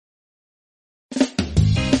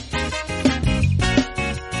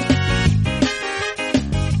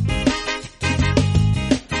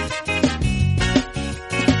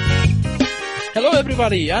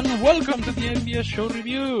everybody, and welcome to the MBS Show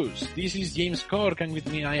Reviews. This is James Corck, and with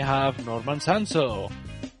me I have Norman Sanzo.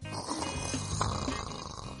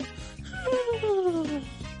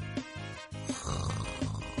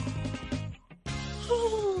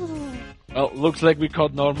 Well, looks like we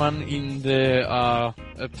caught Norman in the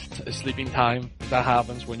sleeping time. That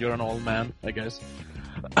happens when you're an old man, I guess.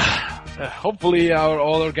 Hopefully our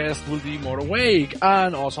other guest will be more awake,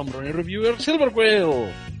 and awesome running reviewer Silver Quill.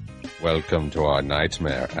 Welcome to our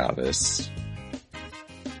nightmare, Alice.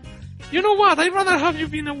 You know what? I'd rather have you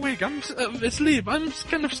been awake. I'm asleep. I'm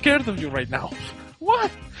kind of scared of you right now. What?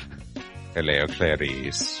 Hello,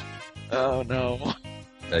 Clarice. Oh, no.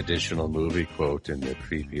 Additional movie quote in the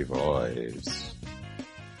creepy voice.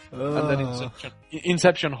 And then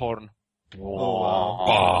Inception horn. Oh, wow.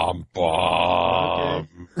 Bomb, bomb.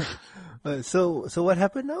 Okay. So what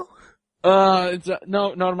happened now?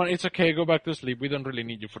 No, Norman, it's okay. Go back to sleep. We don't really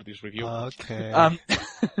need you for this review. Okay. And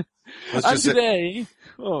Say,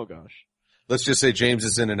 oh gosh. let's just say James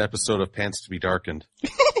is in an episode of Pants to be Darkened.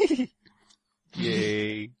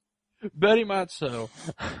 Yay. Very much so.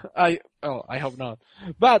 I hope not.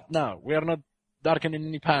 But no, we are not darkening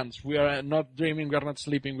any pants. We are not dreaming. We are not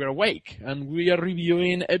sleeping. We are awake. And we are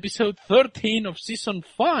reviewing episode 13 of season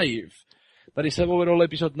 5. That is overall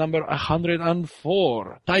episode number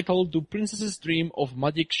 104, titled The Princess's Dream of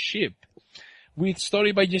Magic Ship, with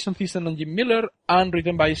story by Jason Thiessen and Jim Miller, and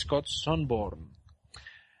written by Scott Sonneborn.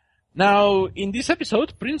 Now, in this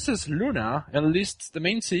episode, Princess Luna enlists the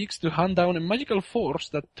main six to hunt down a magical force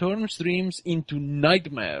that turns dreams into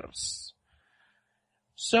nightmares.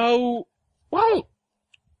 So, well,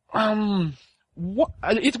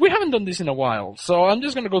 we haven't done this in a while, so I'm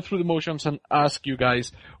just going to go through the motions and ask you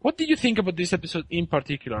guys, what do you think about this episode in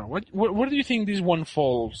particular? Where do you think this one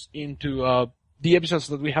falls into the episodes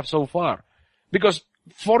that we have so far? Because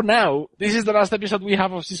for now, this is the last episode we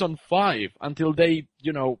have of season 5 until they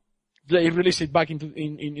release it back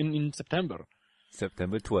in September.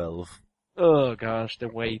 September 12. Oh gosh, the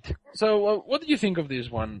wait. So, what do you think of this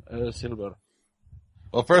one, Silver?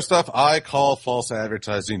 Well, first off, I call false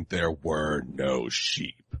advertising. There were no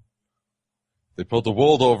sheep. They pulled the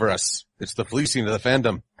wool over us. It's the fleecing of the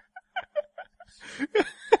fandom.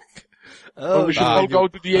 Well, we should all go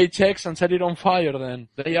to the HX and set it on fire then.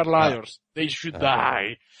 They are liars. They should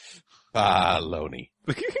die. Baloney.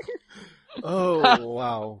 Oh,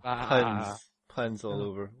 wow. Puns all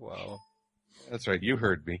over. Wow. That's right. You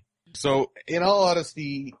heard me. So, in all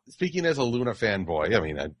honesty, speaking as a Luna fanboy, I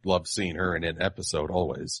mean, I love seeing her in an episode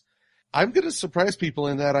always. I'm going to surprise people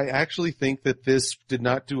in that I actually think that this did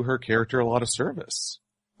not do her character a lot of service.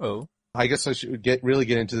 Oh. I guess I should really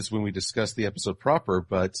get into this when we discuss the episode proper,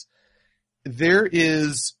 but there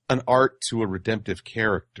is an art to a redemptive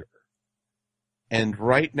character. And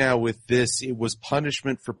right now with this, it was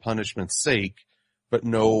punishment for punishment's sake, but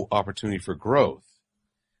no opportunity for growth.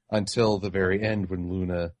 Until the very end when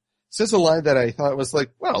Luna says a line that I thought was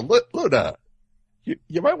like, well, Luna,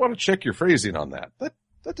 you might want to check your phrasing on that.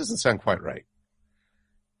 That doesn't sound quite right.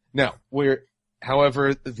 Now,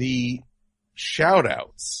 however, the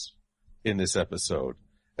shout-outs in this episode,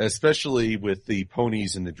 especially with the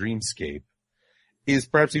ponies in the dreamscape, is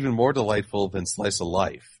perhaps even more delightful than Slice of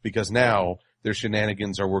Life, because now their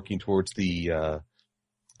shenanigans are working towards the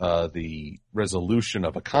resolution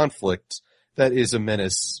of a conflict that is a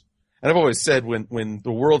menace. And I've always said when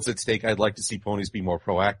the world's at stake, I'd like to see ponies be more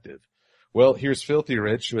proactive. Well, here's Filthy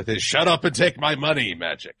Rich with his shut up and take my money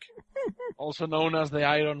magic. Also known as the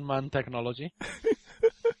Iron Man technology.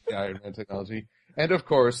 The Iron Man technology. And of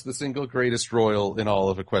course, the single greatest royal in all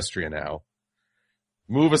of Equestria now.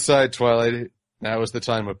 Move aside, Twilight. Now is the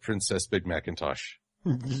time of Princess Big Macintosh.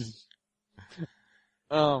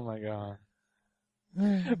 Oh my god.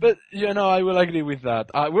 But, I will agree with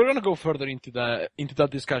that. We're gonna go further into that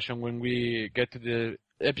discussion when we get to the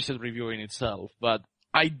episode reviewing itself, but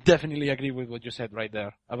I definitely agree with what you said right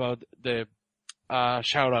there about the,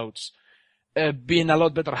 shout-outs, being a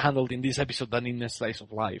lot better handled in this episode than in a Slice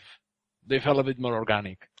of Life. They felt a bit more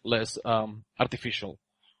organic, less, artificial.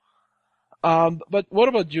 But what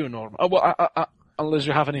about you, Norm? Unless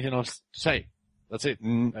you have anything else to say. That's it.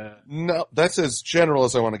 No, that's as general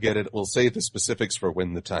as I want to get it. We'll save the specifics for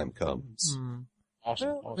when the time comes.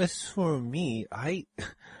 Awesome. As for me, I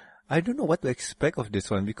don't know what to expect of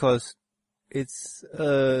this one because it's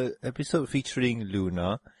episode featuring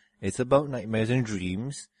Luna. It's about nightmares and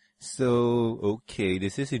dreams. So, okay,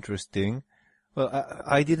 this is interesting. Well,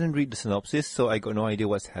 I didn't read the synopsis, so I got no idea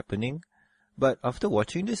what's happening. But after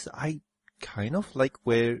watching this, I kind of like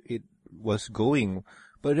where it was going.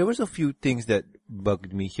 But there was a few things that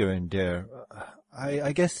bugged me here and there.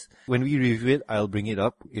 I guess when we review it, I'll bring it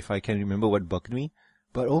up if I can remember what bugged me.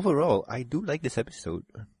 But overall, I do like this episode.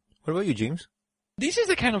 What about you, James? This is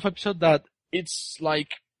the kind of episode that it's like,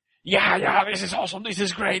 yeah, this is awesome, this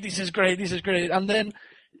is great. And then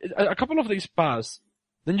a couple of days pass,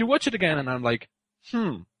 then you watch it again and I'm like,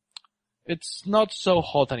 it's not so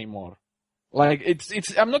hot anymore. Like,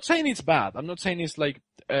 I'm not saying it's bad. I'm not saying it's like,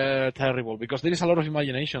 terrible, because there is a lot of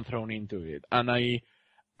imagination thrown into it. And I'm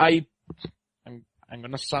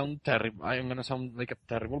gonna sound terrible. I'm gonna sound like a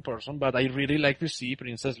terrible person, but I really like to see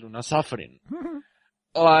Princess Luna suffering.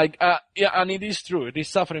 Like, and it is true. It is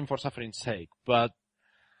suffering for suffering's sake, but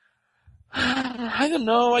I don't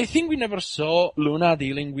know. I think we never saw Luna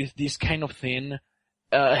dealing with this kind of thing,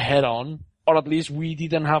 head on, or at least we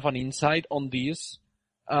didn't have an insight on this,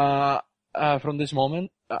 from this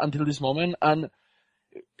moment, until this moment, and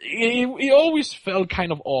it always felt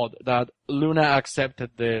kind of odd that Luna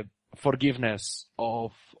accepted the forgiveness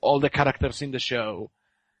of all the characters in the show,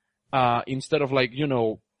 instead of like,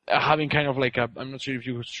 having kind of like I'm not sure if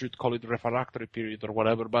you should call it refractory period or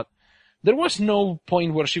whatever, but there was no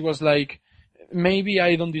point where she was like, maybe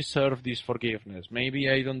I don't deserve this forgiveness. Maybe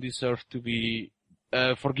I don't deserve to be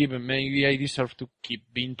forgiven. Maybe I deserve to keep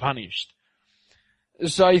being punished.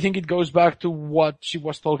 So I think it goes back to what she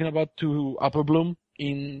was talking about to Apple Bloom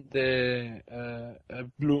in the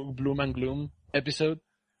Bloom and Gloom episode,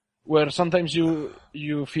 where sometimes you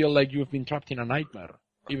feel like you've been trapped in a nightmare,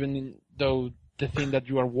 even though the thing that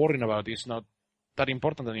you are worrying about is not that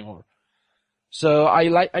important anymore. So I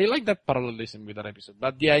like that parallelism with that episode.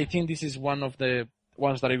 But yeah, I think this is one of the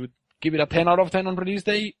ones that I would give it a 10 out of 10 on release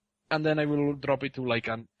day, and then I will drop it to like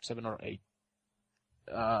a 7 or 8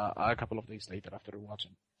 a couple of days later after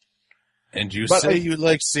watching. And you say you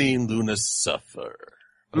like seeing Luna suffer.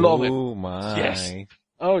 Love it. Oh my. Yes.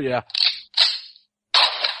 Oh yeah.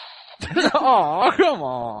 Oh, come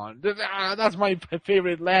on. That's my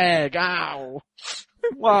favorite leg. Ow.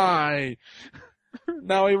 Why?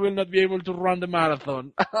 Now I will not be able to run the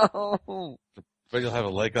marathon. But you'll have a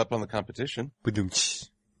leg up on the competition.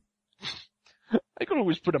 I could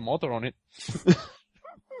always put a motor on it.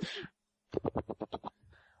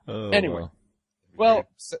 Anyway. Well.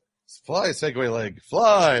 Fly, Segway leg.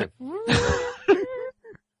 Fly!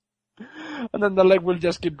 And then the leg will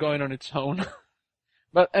just keep going on its own.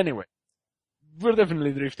 But anyway. We're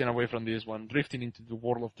definitely drifting away from this one. Drifting into the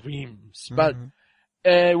world of dreams. Mm-hmm. But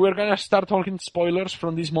we're gonna start talking spoilers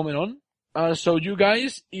from this moment on. So you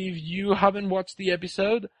guys, if you haven't watched the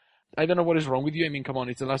episode, I don't know what is wrong with you. I mean, come on,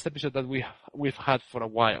 it's the last episode that we've had for a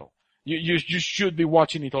while. You should be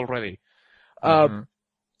watching it already. If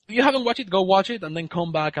you haven't watched it, go watch it and then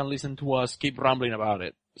come back and listen to us keep rambling about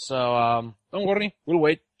it. So, don't worry, we'll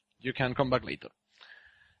wait. You can come back later.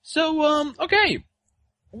 So, okay.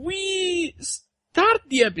 We start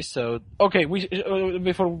the episode. Okay,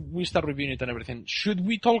 before we start reviewing it and everything, should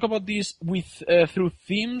we talk about this with, through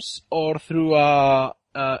themes or through,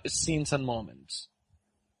 scenes and moments?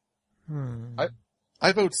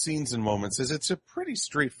 I vote scenes and moments as it's a pretty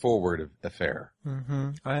straightforward affair.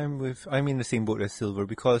 I'm in the same boat as Silver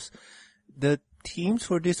because the themes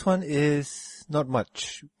for this one is not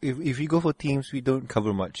much. If you go for themes, we don't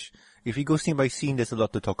cover much. If you go scene by scene, there's a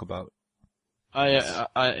lot to talk about.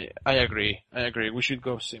 I agree. We should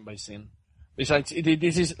go scene by scene. Besides,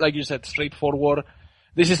 this is, like you said, straightforward.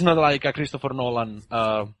 This is not like a Christopher Nolan,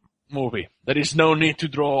 movie. There is no need to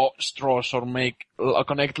draw straws or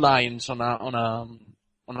connect lines on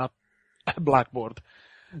a blackboard.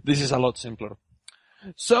 This is a lot simpler.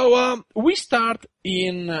 So, we start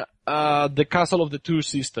in, the castle of the two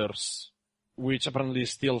sisters, which apparently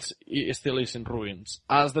still is in ruins,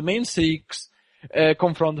 as the main six,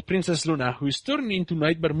 confront Princess Luna, who is turning into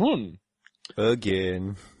Nightmare Moon.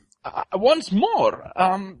 Again. Once more.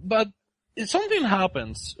 But something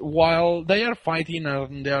happens while they are fighting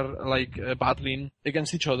and they are like battling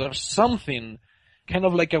against each other. Something kind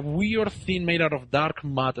of like a weird thing made out of dark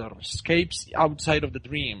matter escapes outside of the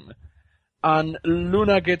dream. And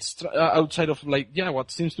Luna gets outside of what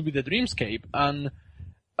seems to be the dreamscape, and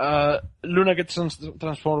Luna gets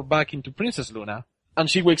transformed back into Princess Luna, and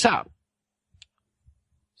she wakes up.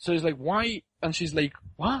 So it's like, why? And she's like,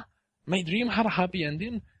 what? My dream had a happy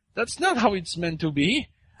ending? That's not how it's meant to be.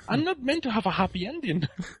 I'm not meant to have a happy ending.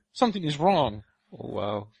 Something is wrong. Oh,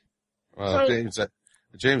 wow. Well, so,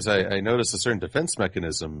 James, I noticed a certain defense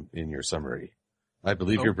mechanism in your summary. I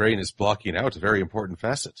believe your brain is blocking out a very important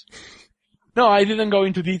facet. No, I didn't go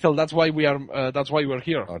into detail. That's why we're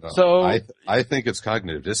here. Oh, no. So I think it's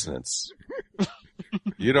cognitive dissonance.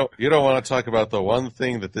 You don't want to talk about the one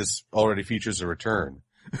thing that this already features a return.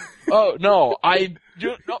 Oh, no, I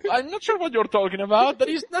I'm not sure what you're talking about. There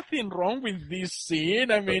is nothing wrong with this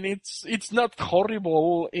scene. I mean, it's not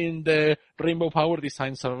horrible in the Rainbow Power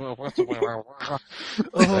design. There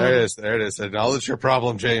it is. Acknowledge your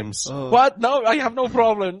problem, James. What? No, I have no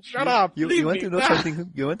problem. Shut up. You want to know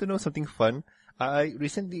something? You want to know something fun? I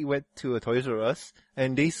recently went to a Toys R Us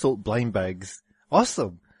and they sold blind bags.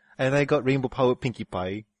 Awesome! And I got Rainbow Power Pinkie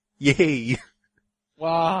Pie. Yay!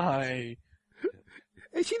 Why?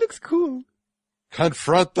 And she looks cool.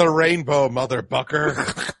 Confront the rainbow, motherfucker.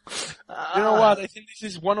 You know what? I think this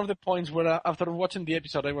is one of the points where after watching the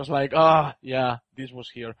episode, I was like, yeah, this was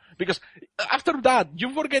here. Because after that,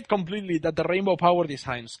 you forget completely that the Rainbow Power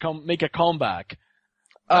designs make a comeback.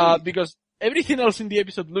 Because everything else in the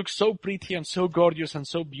episode looks so pretty and so gorgeous and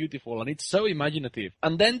so beautiful and it's so imaginative.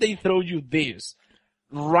 And then they throw you this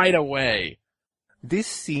right away. This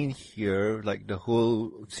scene here, like the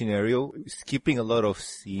whole scenario, skipping a lot of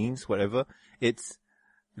scenes, whatever, it's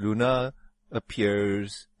Luna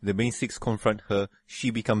appears, the main six confront her,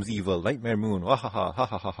 she becomes evil, Nightmare Moon, ha ha ha ha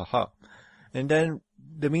ha ha ha ha. And then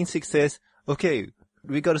the main six says, okay,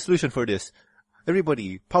 we got a solution for this.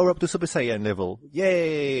 Everybody, power up to Super Saiyan level.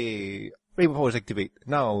 Yay! Rainbow powers activate.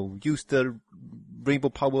 Now, use the Rainbow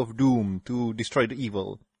Power of Doom to destroy the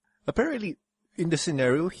evil. Apparently, in the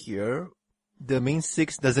scenario here, the main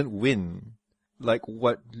six doesn't win. Like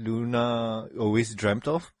what Luna always dreamt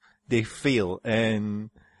of. They fail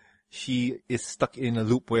and she is stuck in a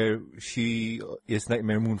loop where she is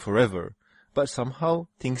Nightmare Moon forever. But somehow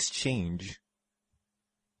things change.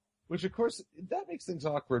 Which of course, that makes things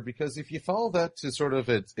awkward because if you follow that to sort of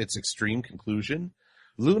its extreme conclusion,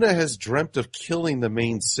 Luna has dreamt of killing the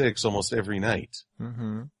main six almost every night.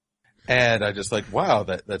 Mm-hmm. And I just like, wow,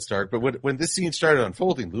 that's dark. But when this scene started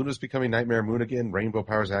unfolding, Luna's becoming Nightmare Moon again, Rainbow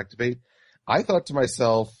powers activate. I thought to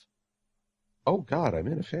myself, oh God, I'm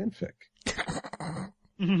in a fanfic.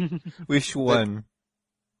 Which one?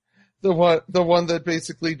 The one that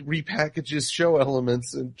basically repackages show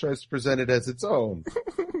elements and tries to present it as its own.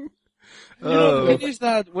 You know, the thing is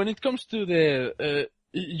that when it comes to the,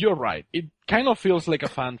 you're right. It kind of feels like a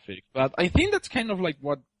fanfic, but I think that's kind of like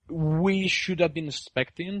what we should have been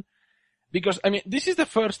expecting. Because, I mean, this is the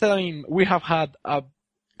first time we have had a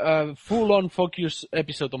full-on focus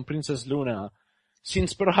episode on Princess Luna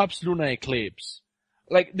since perhaps Luna Eclipse.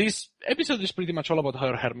 Like, this episode is pretty much all about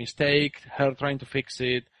her mistake, her trying to fix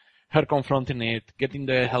it, her confronting it, getting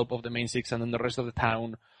the help of the main six and then the rest of the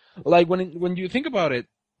town. Like, when you think about it,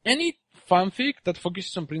 any fanfic that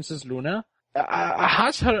focuses on Princess Luna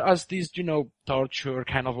has her as this, torture,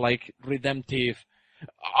 kind of like redemptive,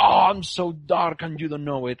 I'm so dark and you don't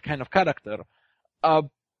know it kind of character.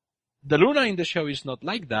 The Luna in the show is not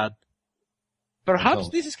like that. Perhaps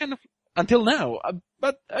this is kind of, until now,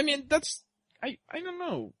 but I mean, I don't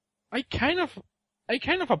know. I kind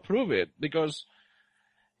of approve it because,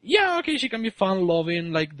 yeah, okay, she can be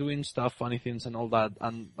fun-loving, like doing stuff, funny things and all that,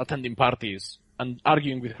 and attending parties, and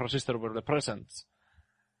arguing with her sister over the presents.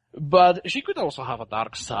 But she could also have a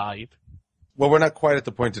dark side. Well, we're not quite at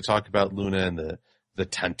the point to talk about Luna and the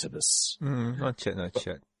Tentibus. Not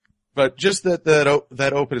yet. But just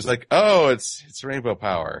that open is like, oh, it's rainbow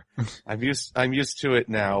power. I'm used to it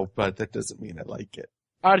now, but that doesn't mean I like it.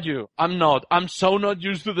 Are you? I'm not. I'm so not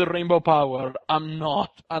used to the rainbow power. I'm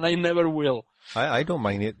not, and I never will. I don't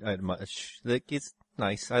mind it that much. Like, it's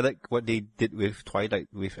nice. I like what they did with Twilight,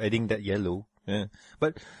 with adding that yellow. Yeah.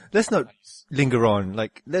 But let's not linger on.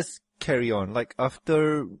 Like, let's carry on. Like,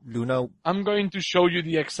 after Luna... I'm going to show you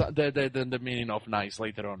the meaning of nice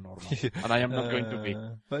later on, Norman. And I am not going to be.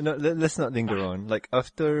 But no, let's not linger on. Like,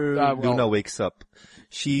 after Luna wakes up,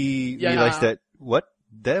 she realized that, what?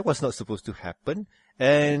 That was not supposed to happen.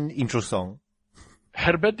 And intro song.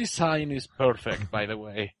 Her bed design is perfect, by the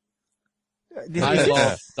way. I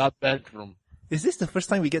love that bedroom. Is this the first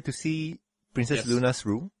time we get to see Princess Luna's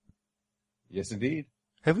room? Yes, indeed.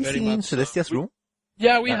 Have we seen Celestia's room?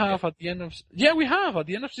 Yeah, we have at the end of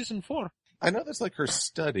season 4. I know that's like her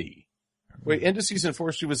study. Wait, end of season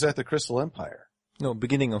 4, she was at the Crystal Empire. No,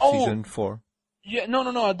 beginning of season 4. Yeah,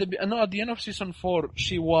 no. At the end of season 4,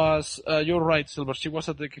 she was. You're right, Silver. She was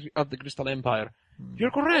at the Crystal Empire.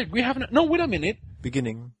 You're correct. We have no. Wait a minute.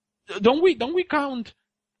 Beginning. Don't we count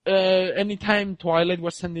anytime Twilight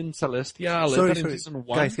was sending Celestia a letter in season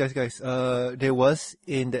 1? Guys. There was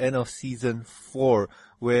in the end of season 4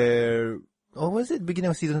 where, or was it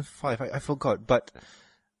beginning of season 5? I forgot. But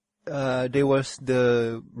there was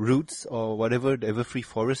the roots or whatever, the Everfree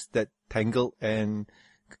Forest that tangled and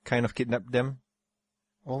kind of kidnapped them.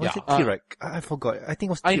 Or was it T-Rex? I forgot. I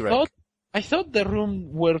think it was T-Rex. I thought the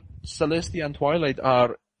room where Celestia and Twilight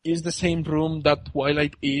are is the same room that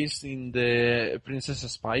Twilight is in the Princess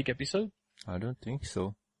Spike episode? I don't think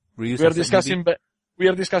so. We are discussing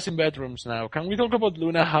bedrooms now. Can we talk about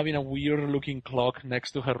Luna having a weird-looking clock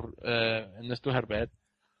next to her bed?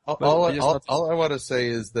 All I want to say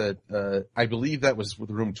is that I believe that was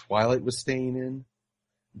the room Twilight was staying in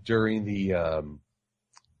during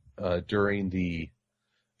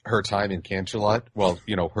her time in Canterlot. Well,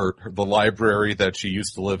 the library that she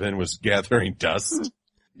used to live in was gathering dust.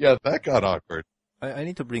 Yeah, that got awkward. I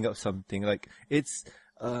need to bring up something. Like, it's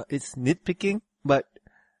nitpicking, but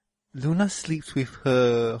Luna sleeps with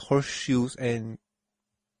her horseshoes and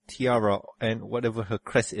tiara and whatever her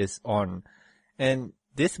crest is on. And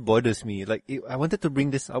this bothers me. Like, I wanted to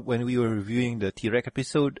bring this up when we were reviewing the T-Rex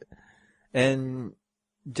episode. And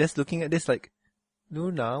just looking at this, like,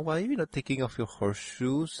 Luna, why are you not taking off your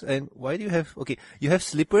horseshoes? And why do you have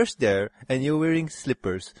slippers there, and you're wearing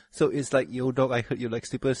slippers. So it's like, yo dog, I heard you like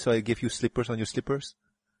slippers, so I give you slippers on your slippers.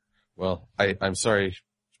 Well, I'm sorry to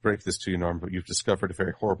break this to you, Norm, but you've discovered a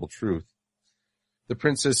very horrible truth. The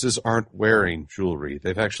princesses aren't wearing jewelry.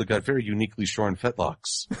 They've actually got very uniquely shorn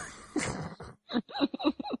fetlocks.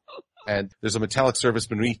 And there's a metallic surface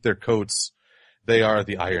beneath their coats. They are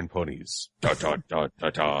the iron ponies. Da da da da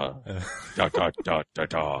da. Da da da da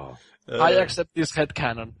da. I accept this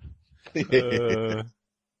headcanon. Yeah,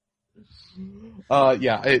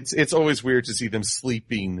 it's always weird to see them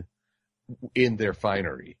sleeping in their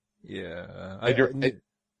finery. Yeah.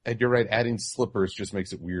 And you're right, adding slippers just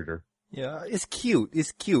makes it weirder. Yeah, it's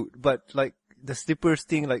cute, but like the slippers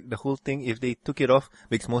thing, like the whole thing, if they took it off,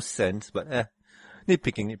 makes more sense, but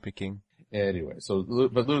nitpicking. Anyway,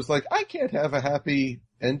 but Lou's like, I can't have a happy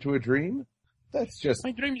end to a dream. That's just...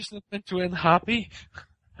 My dream is not meant to end happy.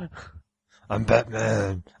 I'm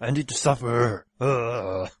Batman. I need to suffer.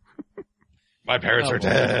 My parents are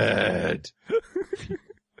dead.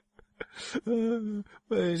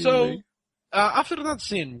 Anyway. So, after that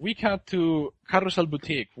scene, we cut to Carousel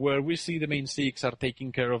Boutique, where we see the main six are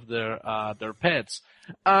taking care of their pets.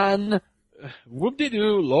 And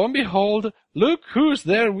whoop-de-doo, lo and behold, look who's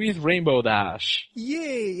there with Rainbow Dash.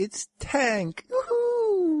 Yay, it's Tank.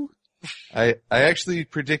 Woohoo! I actually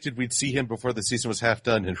predicted we'd see him before the season was half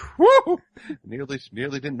done, and whoo! Nearly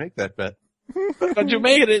didn't make that bet. But you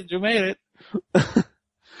made it.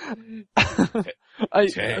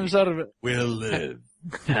 I'm sorry. Will live.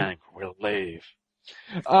 Tank will live.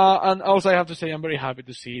 And also I have to say I'm very happy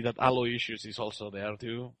to see that Aloysius is also there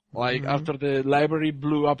too. Like, after the library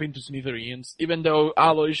blew up into smithereens, even though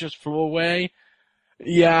Aloysius flew away,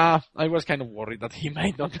 yeah, I was kind of worried that he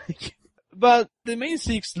might not make it. But the main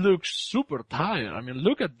six look super tired. I mean,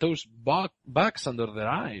 look at those bags under their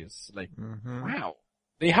eyes. Like, wow.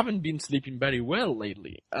 They haven't been sleeping very well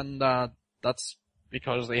lately. And that's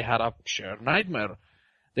because they had a shared nightmare.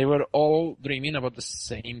 They were all dreaming about the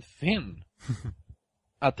same thing.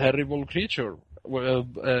 A terrible creature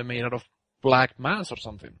made out of black mass or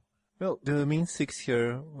something. Well, the main six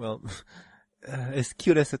here, as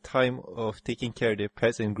cute as the time of taking care of their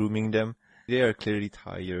pets and grooming them, they are clearly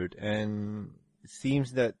tired. And it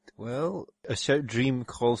seems that, a shared dream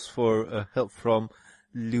calls for help from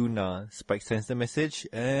Luna. Spike sends the message,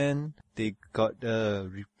 and they got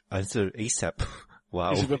the answer ASAP.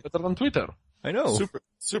 Wow. It's even better than Twitter. I know.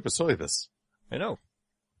 Super soy this. I know.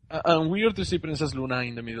 And weird to see Princess Luna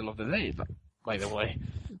in the middle of the day, by the way.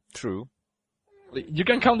 True. You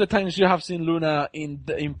can count the times you have seen Luna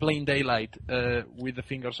in plain daylight, with the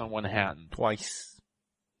fingers on one hand. Twice.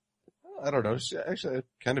 I don't know. Actually, I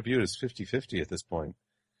kind of view it as 50-50 at this point.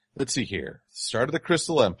 Let's see here. Start of the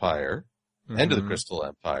Crystal Empire. End of the Crystal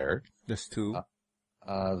Empire. That's two.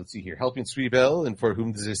 Let's see here. Helping Sweetie Belle and For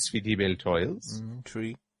Whom the Sweetie Belle Toils.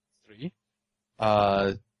 Three.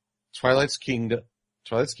 Twilight's Kingdom.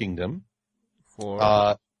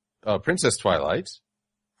 4. Princess Twilight.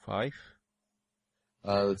 5.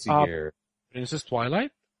 Let's see here. Princess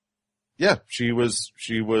Twilight? Yeah, she was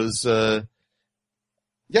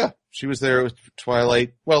there with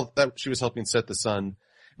Twilight. Well, she was helping set the sun,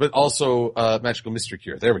 but also, Magical Mystery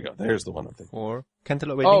Cure. There we go. There's the one I'm thinking. 4.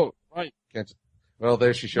 Cantaloupe Wedding. Oh, right. Well,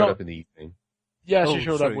 there she showed up in the evening. Yeah, she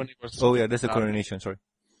showed up when it was... Oh yeah, that's the coronation, sorry.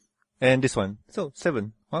 And this one. So,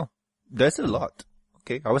 7. Wow. That's a lot.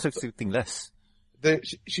 Okay, I was expecting less.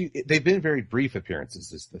 They've been very brief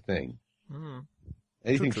appearances is the thing.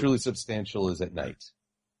 Anything True. truly substantial is at night.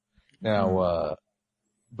 Now,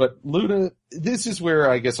 but Luna, this is where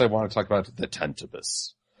I guess I want to talk about the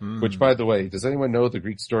Tentibus. Which, by the way, does anyone know the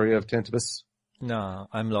Greek story of Tentibus? No,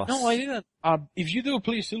 I'm lost. No, I didn't. If you do,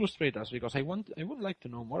 please illustrate us, because I would like to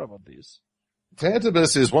know more about this.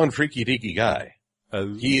 Tentibus is one freaky deaky guy.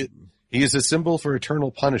 Oh. He He is a symbol for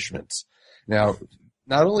eternal punishment. Now,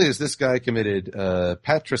 not only has this guy committed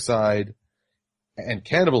patricide and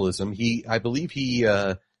cannibalism, I believe he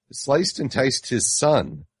sliced and enticed his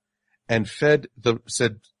son and fed the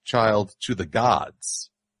said child to the gods.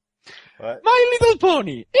 What? My Little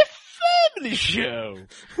Pony, a family show.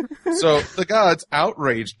 So the gods,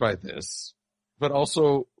 outraged by this, but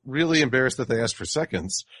also really embarrassed that they asked for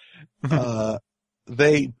seconds,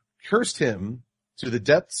 they cursed him to the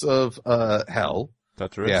depths of hell,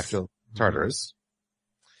 Tartarus.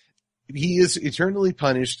 He is eternally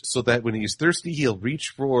punished so that when he is thirsty, he'll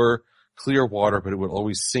reach for clear water, but it will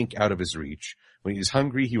always sink out of his reach. When he is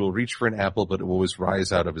hungry, he will reach for an apple, but it will always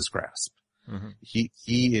rise out of his grasp. Mm-hmm. He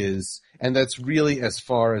is, and that's really as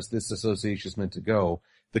far as this association is meant to go,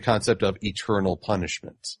 the concept of eternal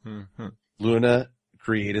punishment. Mm-hmm. Luna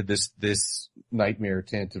created this nightmare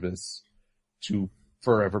Tantabus to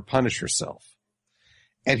forever punish herself.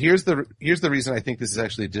 And here's the reason I think this is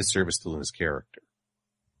actually a disservice to Luna's character.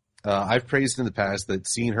 I've praised in the past that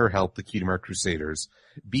seeing her help the Ketamar Crusaders,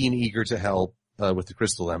 being eager to help with the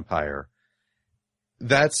Crystal Empire,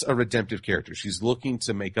 that's a redemptive character. She's looking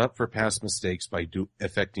to make up for past mistakes by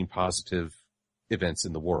affecting positive events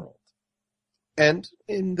in the world. And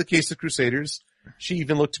in the case of Crusaders, she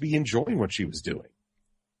even looked to be enjoying what she was doing.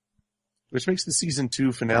 Which makes the season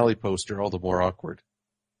 2 finale poster all the more awkward.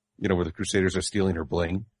 You know, where the Crusaders are stealing her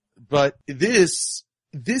bling. But this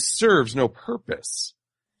serves no purpose.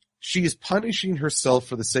 She is punishing herself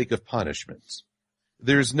for the sake of punishment.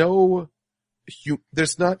 There's not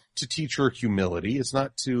to teach her humility. It's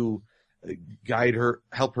not to guide her,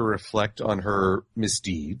 help her reflect on her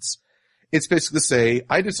misdeeds. It's basically to say,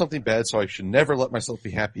 I did something bad, so I should never let myself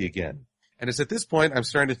be happy again. And it's at this point I'm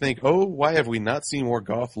starting to think, oh, why have we not seen more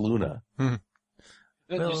goth Luna? What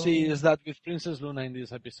you see is that with Princess Luna in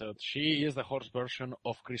this episode, she is the horse version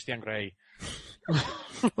of Christian Grey.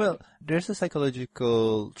 Well, there's a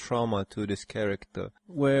psychological trauma to this character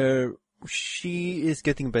where she is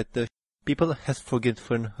getting better. People has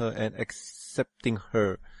forgiven her and accepting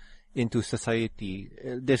her into society.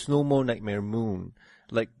 There's no more Nightmare Moon.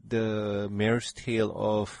 Like the Mare's Tale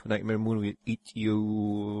of Nightmare Moon will eat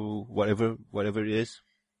you, whatever it is.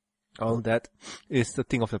 All that is the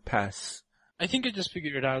thing of the past. I think I just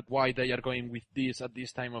figured out why they are going with this at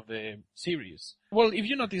this time of the series. Well, if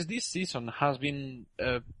you notice, this season has been,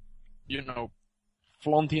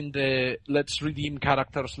 flaunting the let's redeem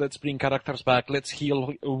characters, let's bring characters back, let's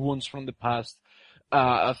heal wounds from the past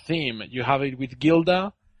theme. You have it with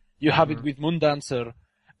Gilda, you have it with Moondancer,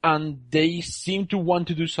 and they seem to want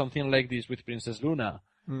to do something like this with Princess Luna.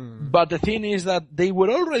 But the thing is that they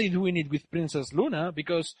were already doing it with Princess Luna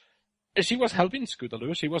because she was helping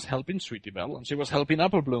Scootaloo, she was helping Sweetie Belle, and she was helping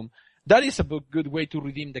Applebloom. That is a good way to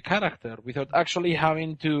redeem the character without actually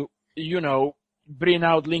having to, bring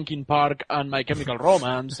out Linkin Park and My Chemical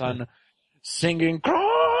Romance and singing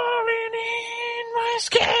 "Crawling in My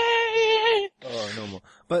Skin." Oh, no more.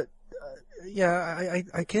 But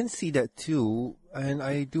I can see that too, and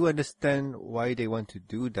I do understand why they want to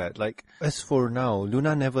do that. Like, as for now,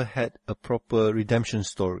 Luna never had a proper redemption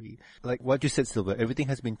story. Like what you said, Silver, everything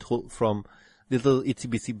has been told from little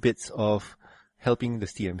itsy-bitsy bits of helping the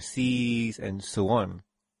CMCs and so on.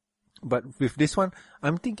 But with this one,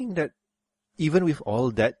 I'm thinking that even with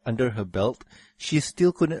all that under her belt, she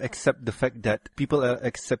still couldn't accept the fact that people are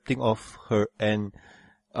accepting of her and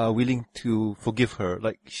willing to forgive her.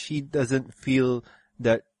 Like, she doesn't feel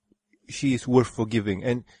that she is worth forgiving,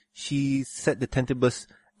 and she set the Tantabus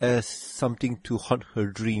as something to haunt her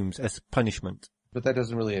dreams as punishment. But that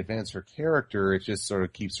doesn't really advance her character. It just sort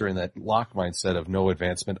of keeps her in that lock mindset of no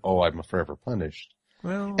advancement. Oh, I'm forever punished.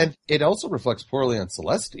 Well, and it also reflects poorly on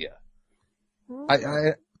Celestia.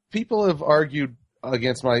 People have argued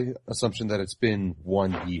against my assumption that it's been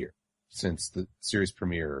 1 year since the series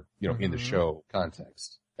premiere, in the show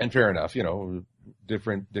context. And fair enough,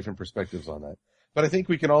 different perspectives on that. But I think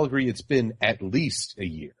we can all agree it's been at least a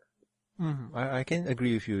year. I can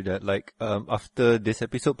agree with you that, like, after this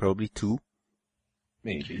episode, probably 2.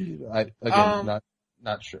 Maybe.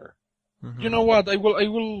 Not sure. You know what? I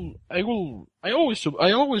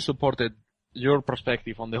always supported your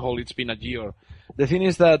perspective on the whole it's been a year. The thing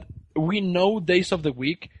is that we know days of the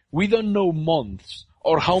week, we don't know months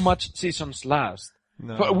or how much seasons last.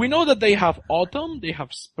 No. But we know that they have autumn, they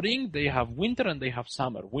have spring, they have winter, and they have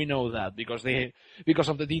summer. We know that because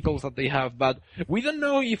of the details that they have. But we don't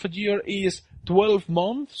know if a year is 12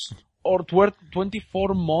 months or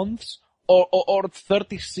 24 months or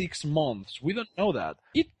 36 months. We don't know that.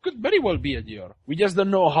 It could very well be a year. We just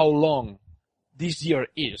don't know how long this year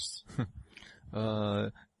is.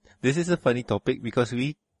 This is a funny topic because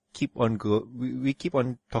we keep on we keep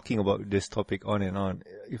on talking about this topic on and on.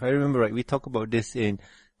 If I remember right, we talked about this in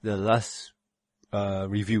the last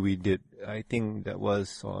review we did. I think that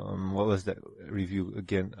was what was that review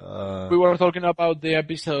again? We were talking about the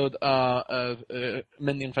episode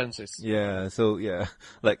Mending Fences. Yeah. So yeah,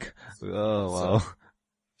 like oh wow.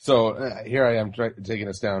 So here I am taking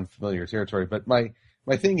us down familiar territory. But my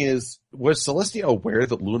thing is, was Celestia aware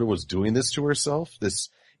that Luna was doing this to herself, this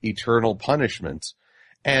eternal punishment?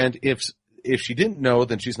 And if she didn't know,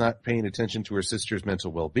 then she's not paying attention to her sister's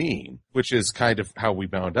mental well-being, which is kind of how we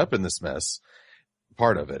bound up in this mess,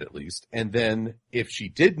 part of it at least. And then if she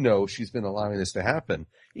did know, she's been allowing this to happen.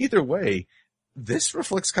 Either way, this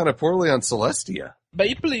reflects kind of poorly on Celestia. By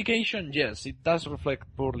implication, yes, it does reflect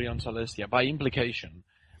poorly on Celestia, by implication.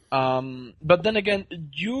 But then again,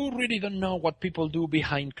 you really don't know what people do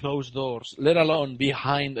behind closed doors, let alone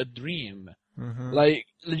behind a dream. Mm-hmm. Like,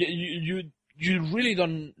 you really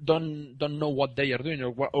don't know what they are doing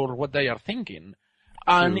or what they are thinking.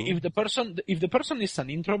 And True. if the person is an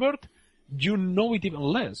introvert, you know it even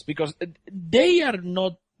less, because they are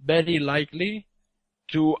not very likely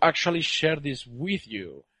to actually share this with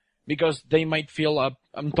you, because they might feel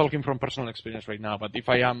I'm talking from personal experience right now, but if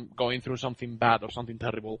I am going through something bad or something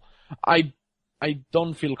terrible, I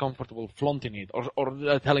don't feel comfortable flaunting it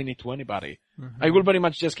or telling it to anybody. Mm-hmm. I will very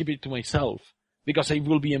much just keep it to myself, because I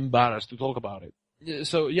will be embarrassed to talk about it.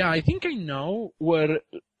 So yeah, I think I know where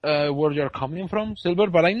you're coming from, Silver,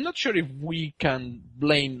 but I'm not sure if we can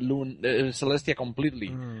blame Celestia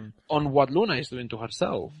completely on what Luna is doing to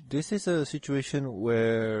herself. This is a situation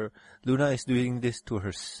where Luna is doing this to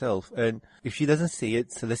herself, and if she doesn't say it,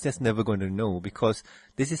 Celestia's never going to know, because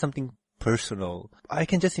this is something personal. I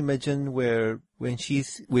can just imagine when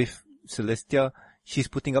she's with Celestia, she's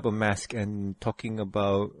putting up a mask and talking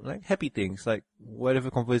about like happy things, like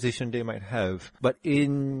whatever conversation they might have. But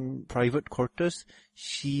in private quarters,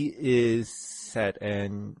 she is sad,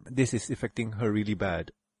 and this is affecting her really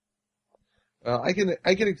bad. I can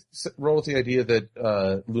roll with the idea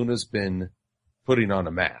that Luna's been putting on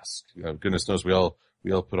a mask. Goodness knows we all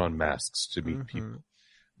put on masks to meet people.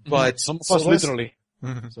 But some of us literally.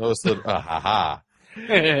 So it's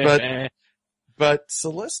But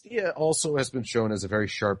Celestia also has been shown as a very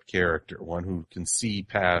sharp character, one who can see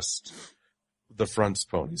past the fronts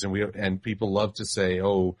ponies, and people love to say,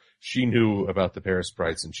 "Oh, she knew about the Paris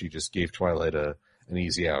Sprites and she just gave Twilight an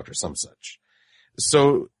easy out," or some such.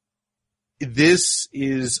 So this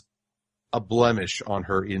is a blemish on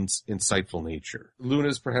her insightful nature.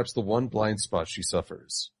 Luna's perhaps the one blind spot she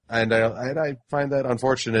suffers, and I find that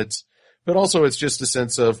unfortunate. But also, it's just a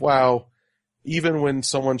sense of, wow, even when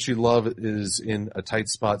someone she loves is in a tight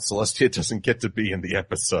spot, Celestia doesn't get to be in the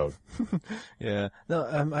episode. Yeah. No,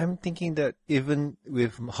 I'm thinking that even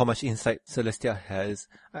with how much insight Celestia has,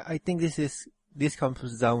 I think this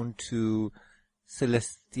comes down to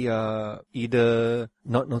Celestia either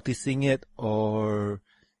not noticing it or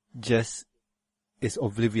just is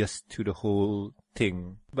oblivious to the whole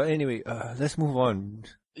thing. But anyway, let's move on.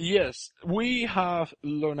 Yes, we have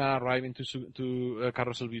Luna arriving to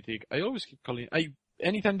Carousel Boutique. I always keep calling.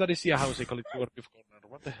 Anytime that I see a house, I call it Warpif Corner.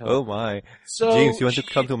 What the hell? Oh my! So James, you want to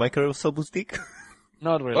come to my Carousel Boutique?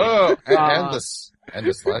 Not really. Oh, and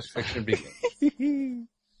the slash fiction begins.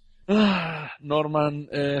 Norman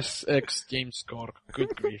is ex James Corck.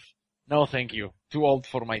 Good grief. No, thank you. Too old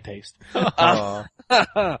for my taste.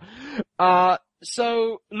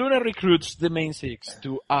 So Luna recruits the main six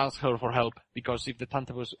to ask her for help, because if the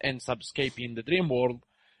Tantabus ends up escaping the dream world,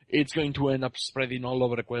 it's going to end up spreading all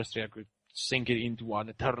over Equestria, could sink it into an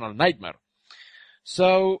eternal nightmare.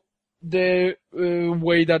 So the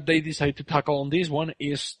way that they decide to tackle on this one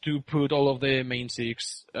is to put all of the main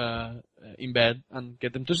six in bed and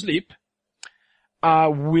get them to sleep,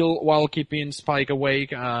 while keeping Spike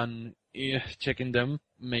awake and checking them,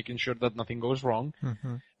 making sure that nothing goes wrong.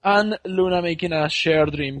 Mm-hmm. And Luna making a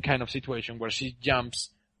shared dream kind of situation where she jumps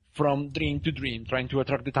from dream to dream, trying to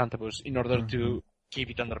attract the Tantabus in order to keep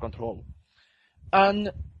it under control.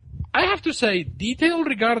 And I have to say, detail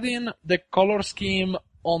regarding the color scheme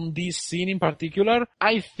on this scene in particular,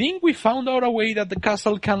 I think we found out a way that the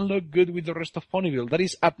castle can look good with the rest of Ponyville. That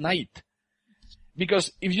is at night.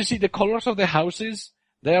 Because if you see the colors of the houses,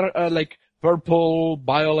 they're like purple,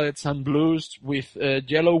 violets, and blues with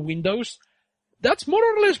yellow windows. That's more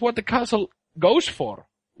or less what the castle goes for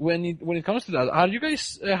when it comes to that. Have you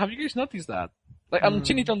guys noticed that? Like, I'm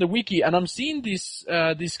seeing it on the wiki, and I'm seeing this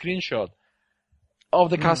screenshot of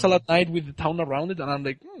the castle at night with the town around it, and I'm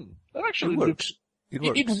like, that actually looks.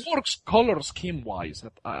 It works color scheme wise,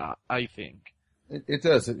 I think. It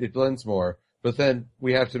does. It blends more. But then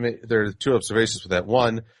we have to make, there are two observations for that.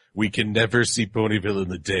 One, we can never see Ponyville in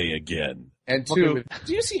the day again. And two,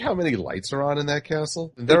 do you see how many lights are on in that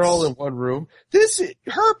castle? They're all in one room.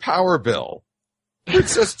 Her power bill,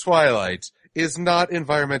 Princess Twilight, is not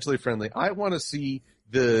environmentally friendly. I want to see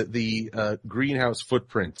the greenhouse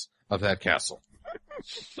footprint of that castle.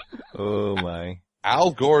 Oh my.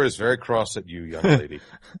 Al Gore is very cross at you, young lady.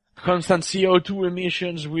 Constant CO2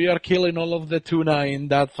 emissions. We are killing all of the tuna in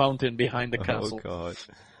that fountain behind the castle. Oh god.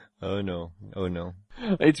 Oh no. Oh no.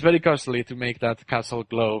 It's very costly to make that castle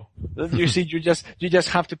glow. You see, you just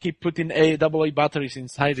have to keep putting AA batteries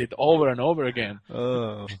inside it over and over again.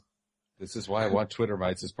 Oh. This is why I want Twitter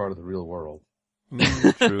mites as part of the real world.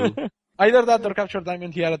 True. Either that or capture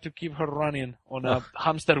Diamond Tiara to keep her running on a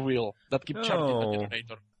hamster wheel that keeps charging the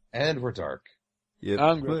generator. And we're dark.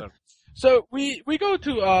 Yep. So we go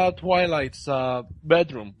to Twilight's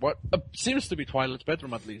bedroom. What seems to be Twilight's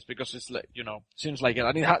bedroom at least, because it's like, seems like it.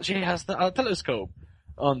 And she has a telescope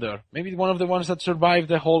on there. Maybe one of the ones that survived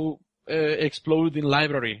the whole exploding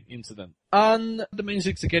library incident. And the main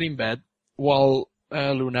six get in bed while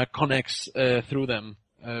Luna connects through them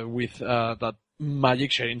with that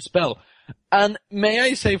magic sharing spell. And may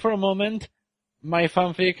I say for a moment, my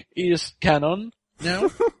fanfic is canon now.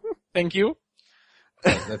 Thank you.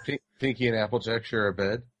 That Pinky and Applejack share a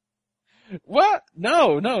bed? What?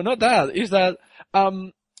 No, not that. Is that,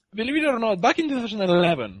 believe it or not, back in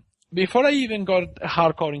 2011, before I even got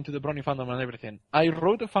hardcore into the Brony fandom and everything, I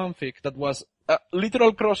wrote a fanfic that was a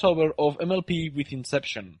literal crossover of MLP with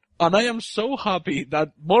Inception. And I am so happy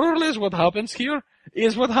that more or less what happens here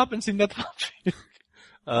is what happens in that fanfic.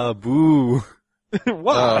 Boo.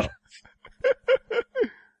 What?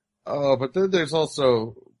 But then there's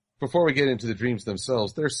also, before we get into the dreams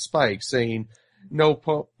themselves, there's Spike saying, no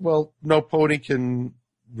pony can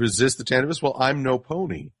resist the Tandemist. Well, I'm no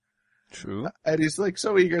pony. True. And he's like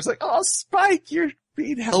so eager. It's like, oh, Spike, you're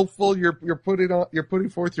being helpful. You're putting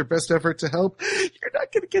forth your best effort to help. You're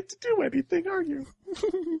not going to get to do anything, are you?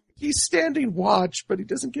 He's standing watch, but he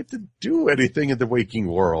doesn't get to do anything in the waking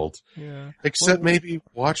world. Yeah. Except maybe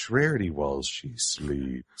watch Rarity while she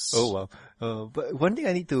sleeps. Oh wow. But one thing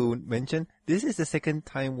I need to mention, this is the second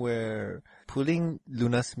time where pulling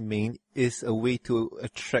Luna's mane is a way to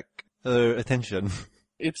attract her attention.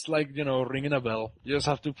 It's like, ringing a bell. You just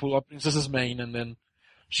have to pull up Princess's mane and then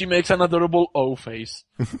she makes an adorable O face.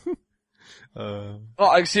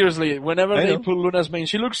 Seriously, whenever they pull Luna's mane,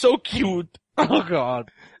 she looks so cute. Oh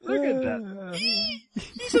god. Look at that.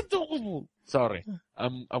 He's adorable. Sorry.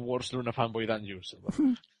 I'm a worse Luna fanboy than you, so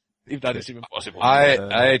if that is even possible.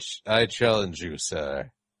 I challenge you,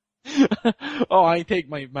 sir. I take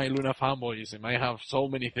my Luna fanboyism. I have so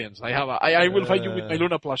many things. I will fight you with my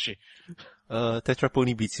Luna plushie. Tetra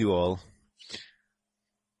Pony beats you all.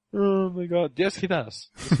 Oh my god. Yes, he does.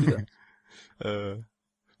 But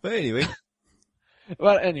anyway.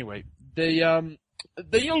 Well, anyway, they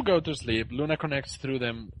all go to sleep. Luna connects through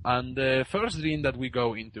them, and the first dream that we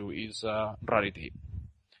go into is Rarity,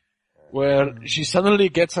 where she suddenly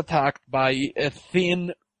gets attacked by a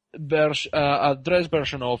thin a dress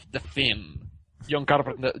version of the Thin, John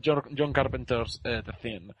Carpenter's The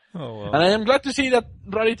Thin. Oh, wow. And I am glad to see that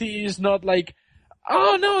Rarity is not like,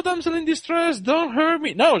 oh no, damsel in distress, don't hurt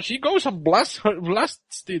me. No, she goes and blasts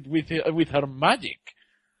it with her magic.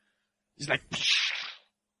 It's like,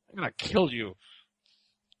 I'm gonna kill you.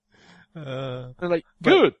 They're like,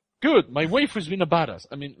 good. My wife has been a badass.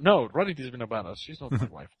 I mean, no, Rarity's been a badass. She's not my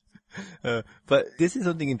wife. But this is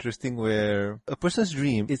something interesting where a person's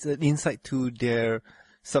dream is an insight to their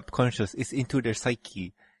subconscious. It's into their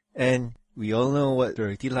psyche. And we all know what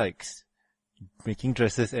Rarity likes. Making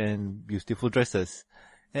dresses and beautiful dresses.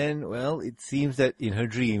 And, well, it seems that in her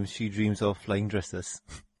dreams, she dreams of flying dresses.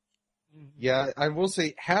 Yeah, I will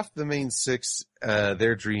say half the main six,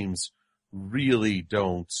 their dreams really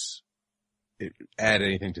don't add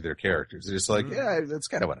anything to their characters. They're just like, yeah, that's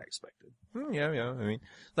kind of what I expected. Yeah. I mean,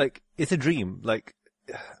 like, it's a dream. Like,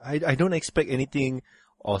 I don't expect anything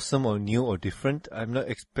awesome or new or different. I'm not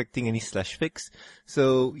expecting any slash fix.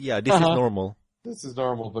 So, yeah, this is normal. This is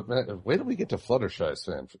normal, but man, wait till we get to Fluttershy's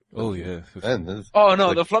fan. Oh, yeah.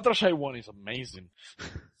 The Fluttershy one is amazing.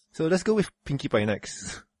 So let's go with Pinkie Pie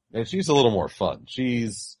next. And she's a little more fun.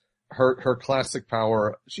 She's, her classic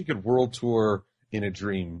power, she could world tour in a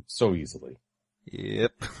dream so easily.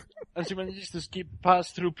 Yep. And she manages to skip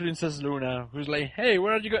past through Princess Luna, who's like, hey,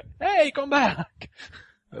 where are you going? Hey, come back!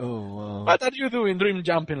 Oh, wow. What are you doing dream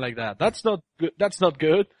jumping like that? That's not good. That's not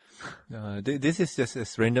good. This is just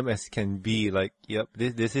as random as can be. Like, yep,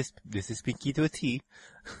 this is Pinkie to a T.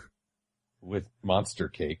 With monster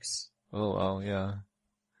cakes. Oh, wow, yeah.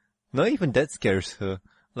 Not even that scares her.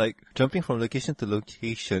 Like, jumping from location to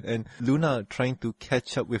location, and Luna trying to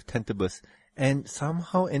catch up with Tentibus, and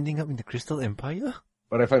somehow ending up in the Crystal Empire?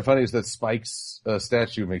 What I find funny is that Spike's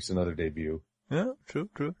statue makes another debut. Yeah, true.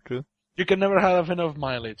 You can never have enough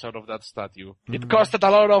mileage out of that statue. It costed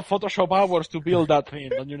a lot of Photoshop hours to build that thing,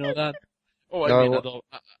 don't you know that? Oh, I mean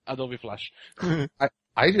Adobe Flash.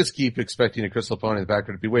 I just keep expecting a Crystal Pony in the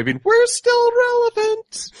background to be waving, "We're still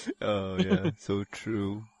relevant!" Oh, yeah, so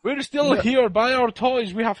true. We're still here, buy our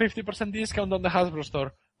toys, we have 50% discount on the Hasbro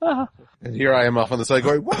store. And here I am off on the side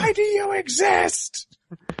going, "Why do you exist?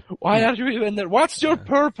 Why are you even there? What's your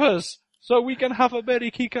purpose? So we can have a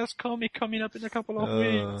very kick-ass comic coming up in a couple of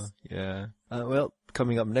weeks." Yeah. Well,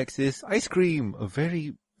 coming up next is ice cream. A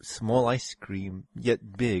very small ice cream,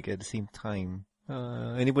 yet big at the same time.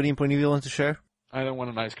 Anybody in Ponyville wants to share? I don't want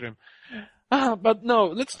an ice cream. But no,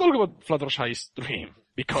 let's talk about Fluttershy's dream,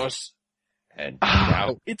 because And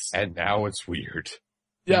now it's weird.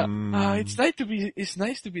 yeah, it's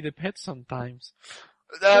nice to be the pet sometimes.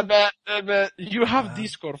 But you have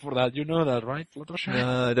Discord for that, you know that, right,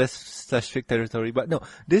 Fluttershy? That's such strict territory. But no,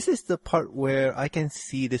 this is the part where I can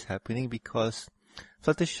see this happening because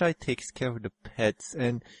Fluttershy takes care of the pets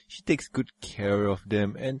and she takes good care of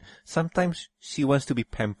them, and sometimes she wants to be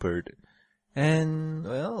pampered. And,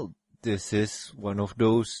 well, this is one of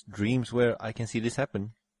those dreams where I can see this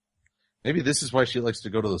happen. Maybe this is why she likes to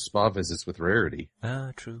go to the spa visits with Rarity.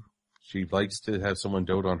 True. She likes to have someone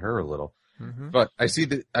dote on her a little. Mm-hmm. But I see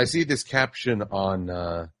this caption on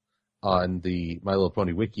the My Little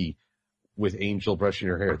Pony wiki with Angel brushing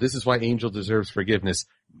her hair. This is why Angel deserves forgiveness.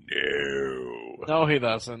 No, he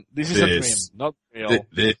doesn't. This is a dream, not real.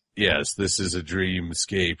 Yes, this is a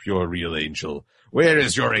dreamscape. You're real, Angel. Where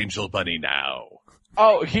is your angel bunny now?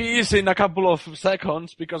 Oh, he is in a couple of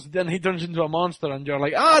seconds, because then he turns into a monster and you're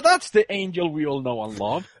like, that's the angel we all know and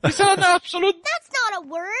love. He's an absolute... That's not a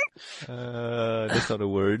word. That's not a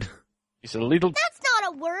word. He's a little... That's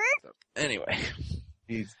not a word. Anyway.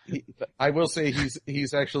 I will say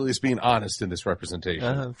he's actually being honest in this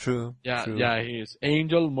representation. True. Yeah, true. yeah, he is.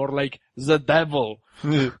 Angel, more like the devil.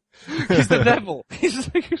 He's the devil.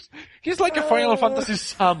 He's like a Final Fantasy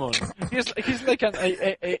summon. He's like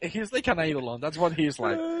an eidolon. That's what he's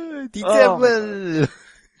like. The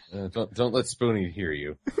devil. Don't let Spoonie hear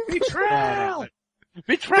you. Betrayal!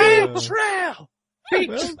 Betrayal! Betrayal!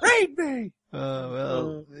 Betrayed me!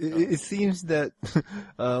 It seems that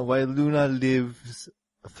while Luna leaves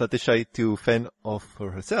Fluttershy to fend off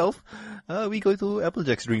for herself, we go to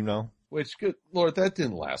Applejack's dream now. Which, good Lord, that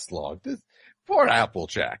didn't last long. Poor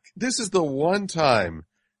Applejack. This is the one time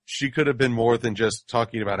she could have been more than just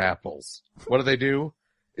talking about apples. What do?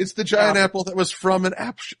 It's the giant apple that was from an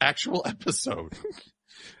actual episode.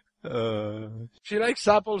 She likes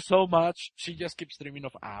apples so much, she just keeps dreaming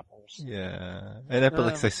of apples. Yeah, and apple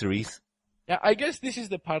accessories. Yeah, I guess this is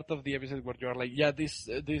the part of the episode where you're like, yeah,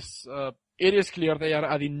 it is clear they are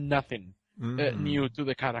adding nothing new to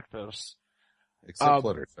the characters. Except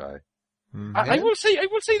Fluttershy. Mm-hmm. I will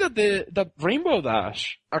say that Rainbow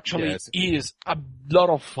Dash actually is a lot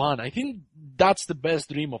of fun. I think that's the best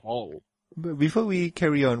dream of all. But before we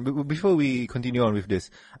continue on with this,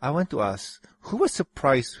 I want to ask, who was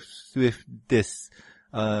surprised with this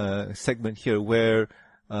segment here where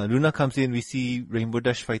Luna comes in, we see Rainbow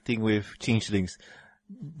Dash fighting with changelings.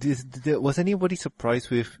 Was anybody surprised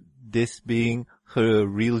with this being her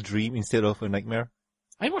real dream instead of a nightmare?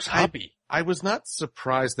 I was happy. I was not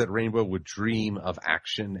surprised that Rainbow would dream of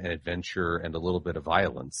action and adventure and a little bit of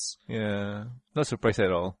violence. Yeah, not surprised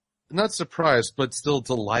at all. Not surprised, but still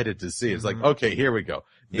delighted to see. It's like, okay, here we go.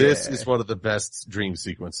 This is one of the best dream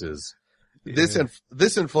sequences. Yeah.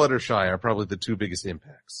 This and Fluttershy are probably the two biggest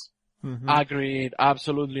impacts. Mm-hmm. Agreed,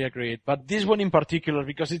 absolutely agreed. But this one in particular,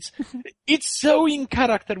 because it's so in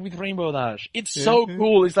character with Rainbow Dash. It's so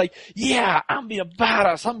cool. It's like, yeah, I'm being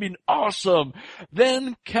badass, I'm being awesome.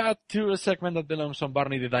 Then cut to a segment that belongs on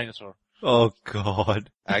Barney the Dinosaur. Oh God.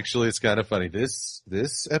 Actually, it's kind of funny. This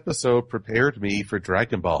episode prepared me for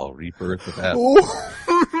Dragon Ball Rebirth of F.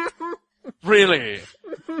 Really?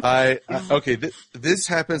 Okay, this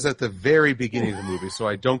happens at the very beginning of the movie, so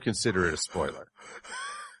I don't consider it a spoiler.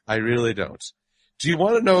 I really don't. Do you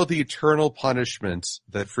want to know the eternal punishment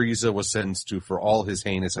that Frieza was sentenced to for all his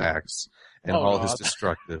heinous acts and his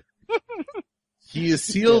destructive? He is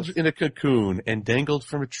sealed in a cocoon and dangled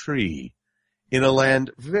from a tree in a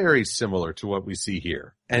land very similar to what we see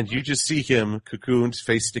here. And you just see him, cocooned,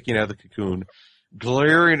 face sticking out of the cocoon,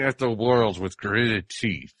 glaring at the world with gritted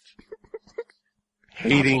teeth,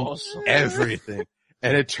 hating everything.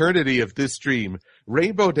 An eternity of this dream.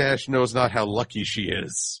 Rainbow Dash knows not how lucky she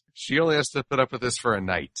is. She only has to put up with this for a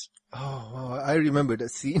night. Oh, wow, I remember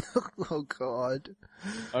that scene. Oh God.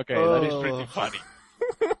 Okay, that is pretty funny.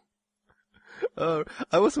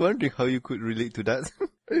 I was wondering how you could relate to that.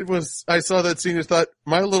 I saw that scene and thought,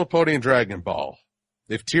 My Little Pony and Dragon Ball.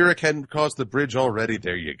 If Tyrek hadn't caused the bridge already,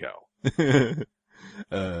 there you go.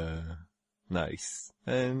 Nice.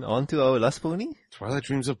 And on to our last pony. Twilight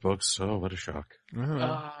Dreams of Books. Oh, what a shock.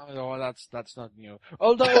 No, that's not new.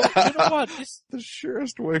 Although, you know what? The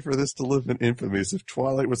surest way for this to live in infamy is if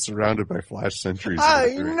Twilight was surrounded by Flash sentries.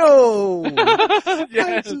 I know!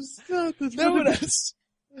 Yes. That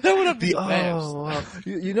would have been best. Oh, wow.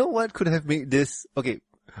 You know what could have made this... Okay,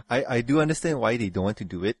 I do understand why they don't want to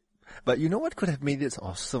do it, but you know what could have made this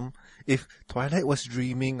awesome? If Twilight was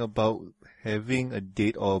dreaming about having a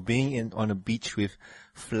date or being on a beach with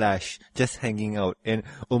Flash, just hanging out and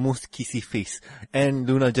almost kissy face, and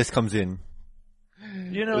Luna just comes in.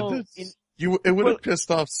 You know, it would have pissed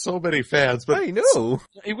off so many fans, but I know.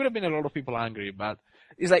 It would have been a lot of people angry, but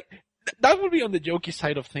it's like, that would be on the jokey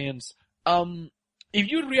side of things. If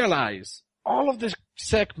you realize all of the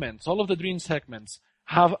segments, all of the dream segments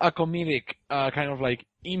have a comedic, kind of like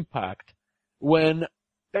impact when,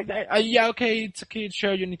 yeah, okay, it's a kid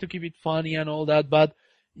show, you need to keep it funny and all that, but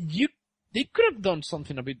they could have done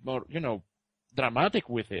something a bit more, dramatic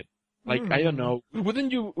with it. Like, I don't know,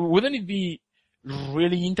 wouldn't it be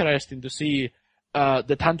really interesting to see,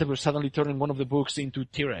 the Tantabur suddenly turning one of the books into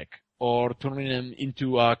Tyrek, or turning him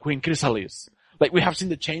into, Queen Chrysalis? Like, we have seen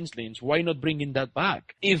the Changelings, why not bringing that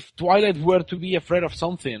back? If Twilight were to be afraid of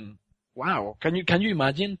something, wow, can you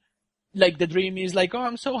imagine? Like, the dream is like, oh,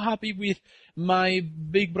 I'm so happy with my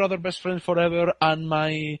big brother best friend forever and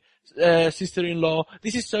my sister-in-law.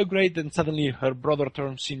 This is so great. Then suddenly her brother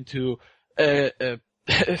turns into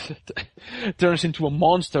turns into a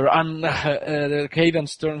monster, and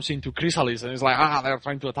Cadence turns into Chrysalis, and it's like, they're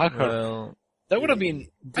trying to attack her. Well, that would have been,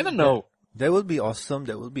 I don't know. That would be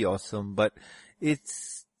awesome, but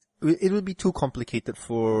it would be too complicated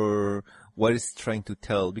for what it's trying to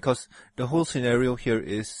tell, because the whole scenario here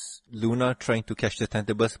is Luna trying to catch the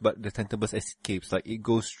Tantabus, but the Tantabus escapes. Like, it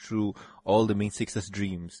goes through all the main six's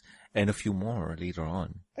dreams and a few more later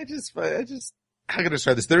on. how can I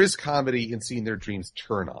describe this? There is comedy in seeing their dreams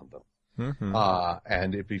turn on them.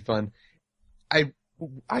 And it'd be fun.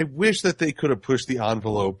 I wish that they could have pushed the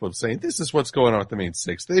envelope of saying, this is what's going on with the main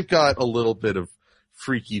six. They've got a little bit of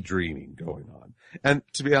freaky dreaming going on. And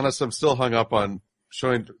to be honest, I'm still hung up on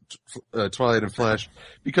showing Twilight and Flash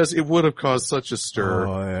because it would have caused such a stir.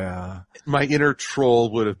 Oh, yeah. My inner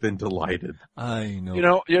troll would have been delighted. I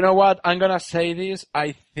know. You know what? I'm gonna say this.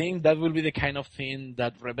 I think that will be the kind of thing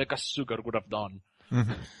that Rebecca Sugar would have done.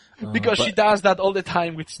 Because she does that all the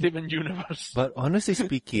time with Steven Universe. But honestly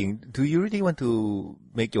speaking, do you really want to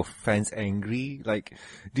make your fans angry? Like,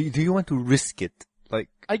 do you want to risk it? Like,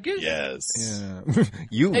 I guess. Yes. Yeah.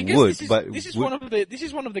 You would, this is one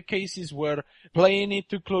of the cases where playing it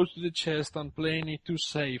too close to the chest and playing it too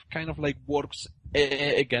safe kind of like works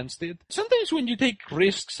against it. Sometimes when you take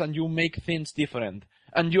risks and you make things different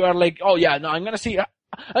and you are like, oh yeah, no, I'm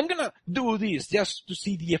gonna do this just to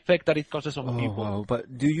see the effect that it causes on people. Wow.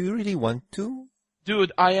 But do you really want to?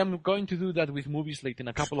 Dude, I am going to do that with Movies Late in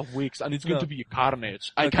a couple of weeks, and it's going to be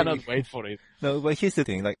carnage. I cannot wait for it. No, but here's the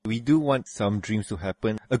thing, like, we do want some dreams to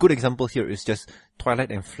happen. A good example here is just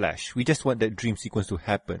Twilight and Flash. We just want that dream sequence to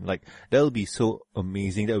happen. Like, that would be so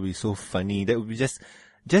amazing, that would be so funny, that would be just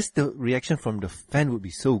the reaction from the fan would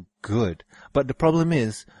be so good. But the problem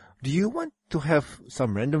is, do you want to have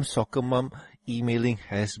some random soccer mom emailing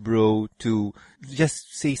Hasbro to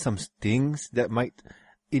just say some things that might,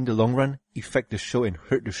 in the long run, affect the show and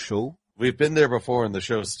hurt the show? We've been there before and the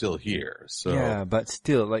show's still here, so. Yeah, but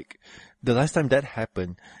still, like, the last time that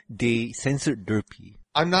happened, they censored Derpy.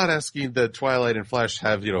 I'm not asking that Twilight and Flash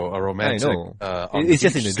have, a romantic, I know. On It's the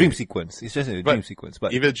just in beach the dream scene. sequence. It's just in the dream sequence,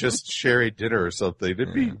 but. Even just share a dinner or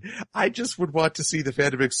something. I just would want to see the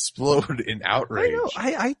fandom explode in outrage.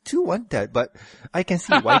 I know, I too want that, but I can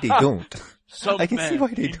see why they don't. Some I can see why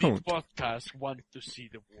they in don't. this podcast want to see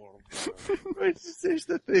the world. Here's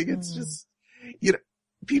the thing. It's just,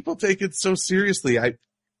 people take it so seriously.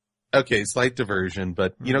 Okay, slight diversion,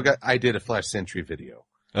 but I did a Flash Sentry video.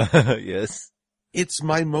 Yes. It's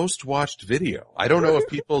my most watched video. I don't know if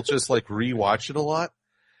people just rewatch it a lot.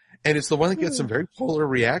 And it's the one that gets some very polar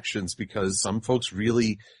reactions because some folks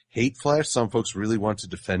really hate Flash. Some folks really want to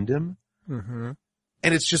defend him. Mm-hmm.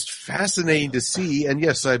 And it's just fascinating to see. And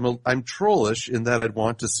yes, I'm trollish in that I'd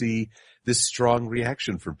want to see this strong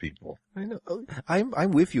reaction from people. I know.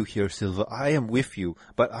 I'm with you here, Silver. I am with you.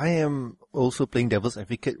 But I am also playing devil's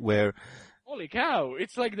advocate where Holy cow!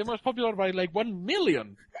 It's like the most popular by like 1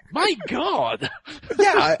 million. My God!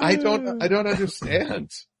 Yeah, I don't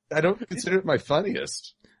understand. I don't consider it my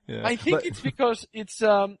funniest. Yeah. I think it's because it's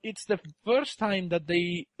the first time that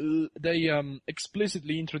they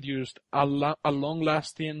explicitly introduced a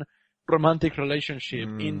long-lasting romantic relationship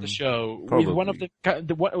in the show with one of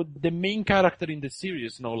the main character in the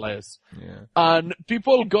series, no less. Yeah. And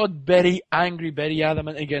people got very angry, very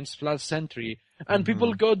adamant against Flash Sentry, and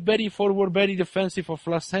people got very forward, very defensive of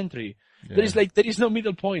Flash Sentry. Yeah. There is no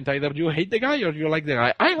middle point. Either you hate the guy or you like the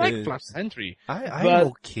guy. I like Flash Sentry. I'm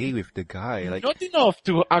okay with the guy. Like, not enough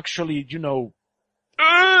to actually,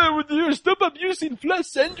 would you stop abusing Flash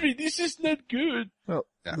Sentry? This is not good. well,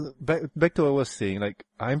 back to what I was saying. Like,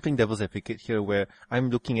 I'm playing devil's advocate here, where I'm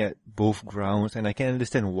looking at both grounds, and I can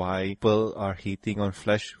understand why people are hating on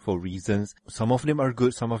Flash for reasons. Some of them are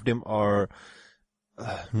good, some of them are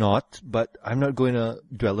not. But I'm not going to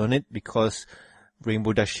dwell on it because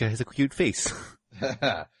Rainbow Dash has a cute face.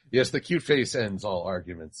 Yes, the cute face ends all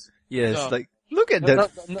arguments. Yes, No. like, look at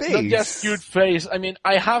that face. Not just cute face. I mean,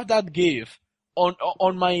 I have that GIF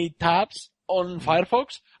on my tabs on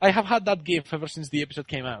Firefox. I have had that GIF ever since the episode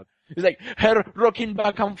came out. It's like her rocking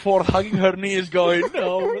back and forth, hugging her knees, going,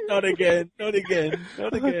 "No, not again, not again,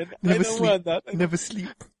 not again. I don't want that. Never sleep.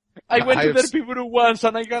 I went to their people once,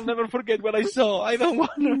 and I can never forget what I saw. I don't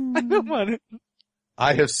want it. I don't want it."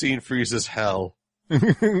 I have seen Frieza's hell.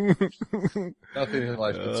 Nothing in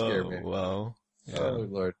life can scare me. Wow. Oh,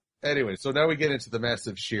 Lord. Anyway, so now we get into the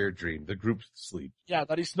massive shared dream, the group sleep. Yeah,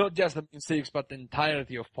 that is not just the main six, but the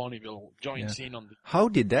entirety of Ponyville joins in on How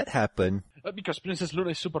did that happen? because Princess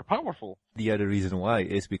Luna is super powerful. The other reason why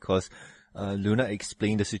is because Luna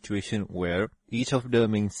explained the situation where each of the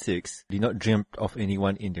main six did not dream of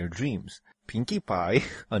anyone in their dreams. Pinkie Pie,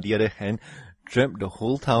 on the other hand, dreamt the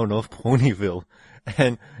whole town of Ponyville,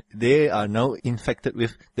 and they are now infected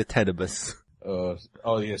with the Tedibus.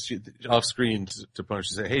 Yes, off screen to Punch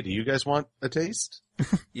to say, "Hey, do you guys want a taste?"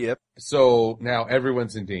 Yep. So now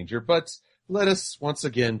everyone's in danger, but let us once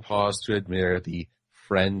again pause to admire the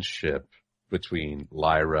friendship between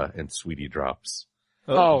Lyra and Sweetie Drops.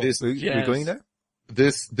 Oh, We're going there?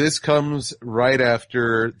 This comes right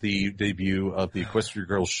after the debut of the Equestria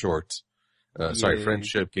Girls short,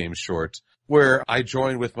 friendship game short, where I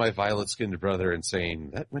joined with my violet-skinned brother in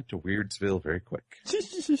saying, that went to Weirdsville very quick.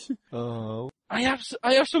 Oh. I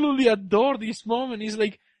absolutely adore this moment. It's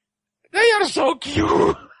like, they are so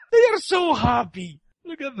cute. They are so happy.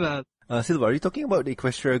 Look at that. Silva, are you talking about the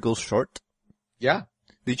Equestria Girls short? Yeah.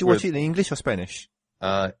 Did you watch it in English or Spanish?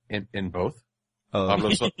 In both. Oh.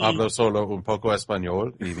 Hablo solo un poco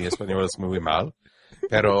español, y mi español es muy mal,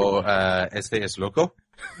 pero este es loco.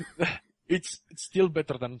 It's still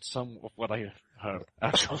better than some of what I heard,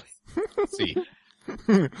 actually. See.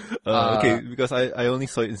 Okay, because I only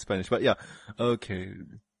saw it in Spanish, but yeah. Okay.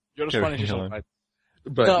 Your Spanish is alright.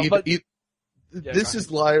 But this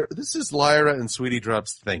is Lyra and Sweetie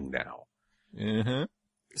Drop's thing now. Uh-huh.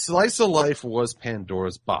 Slice of Life was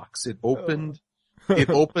Pandora's box. It opened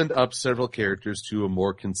up several characters to a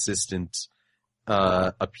more consistent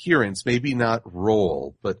appearance, maybe not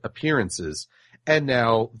role, but appearances. And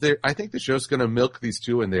now I think the show's going to milk these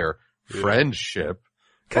two in their friendship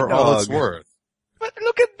for all it's worth. But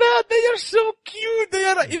look at that! They are so cute! They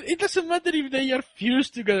are, it doesn't matter if they are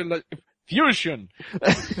fused together, like, fusion!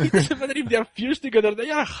 It doesn't matter if they are fused together,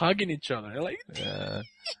 they are hugging each other. Like,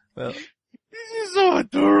 Well, this is so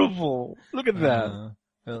adorable! Look at that.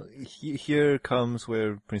 Well, here comes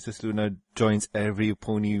where Princess Luna joins every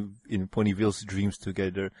pony in Ponyville's dreams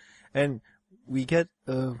together. And we get,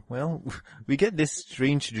 we get this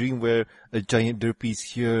strange dream where a giant derpy's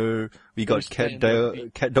here. We got Cat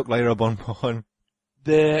Dog Lyra Bonbon.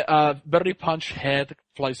 The Berry Punch head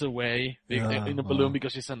flies away in a balloon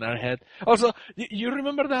because it's an airhead. Also, you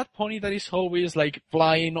remember that pony that is always like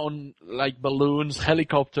flying on like balloons,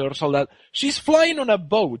 helicopters, all that? She's flying on a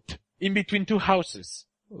boat in between two houses.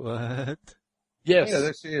 What? Yes. Yeah,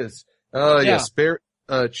 there she is. Yes,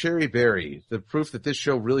 Cherry Berry, the proof that this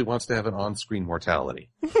show really wants to have an on-screen mortality.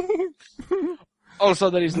 Also,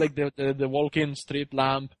 there is like the walk-in street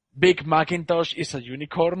lamp. Big Macintosh is a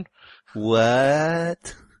unicorn.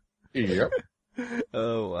 What? Yep.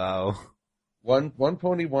 Oh, wow. One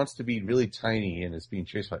pony wants to be really tiny and is being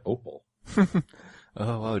chased by Opal.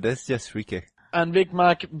 Oh, wow, that's just freaky. And Big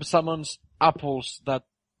Mac summons apples that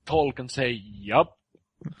talk and say, yup.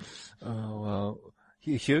 Oh, wow.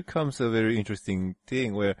 Here comes a very interesting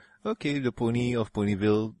thing where, okay, the pony of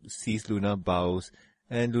Ponyville sees Luna, bows,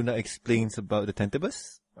 and Luna explains about the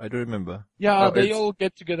Tentibus? I don't remember. Yeah, they all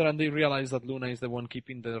get together and they realize that Luna is the one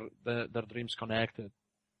keeping their dreams connected.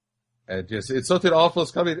 And just, it's something awful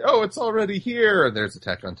is coming. Oh, it's already here. And there's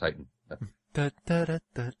Attack on Titan. Da, da, da,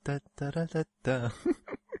 da, da, da, da, da, da.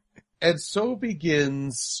 And so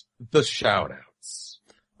begins the shout-outs.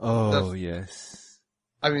 Oh, yes.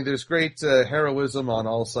 I mean, there's great heroism on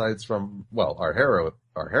all sides from, well, our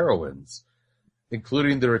heroines,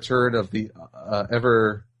 including the return of the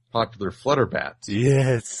ever popular Flutterbat.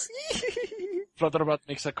 Yes. Flutterbat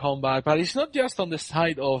makes a comeback, but it's not just on the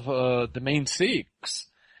side of the main six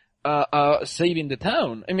saving the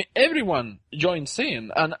town. I mean, everyone joins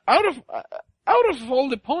in, and out of all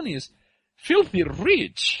the ponies, Filthy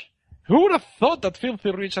Rich. Who would have thought that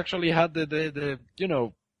Filthy Rich actually had the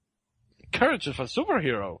courage of a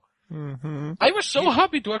superhero? Mm-hmm. I was so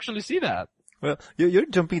happy to actually see that. Well, you're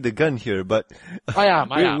jumping the gun here, but I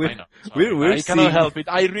am, I know. We're I cannot help it.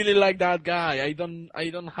 I really like that guy. I don't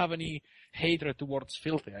have any hatred towards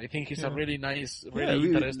Filthy. I think he's a really nice, really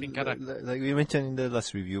interesting character. Like we mentioned in the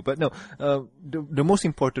last review. But no, the most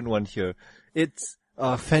important one here, it's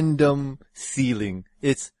fandom ceiling.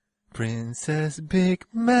 It's Princess Big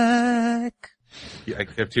Mac. Yeah, I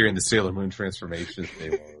kept hearing the Sailor Moon transformation.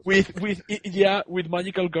 with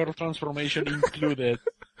magical girl transformation included.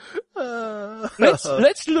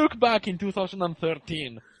 Let's look back in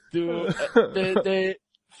 2013 to the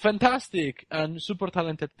fantastic and super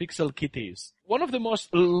talented Pixel Kitties. One of the most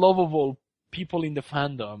lovable people in the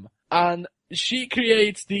fandom, and she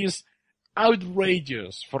creates this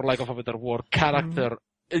outrageous, for lack of a better word, character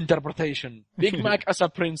interpretation. Big Mac as a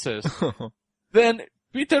princess. Then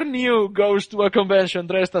Peter New goes to a convention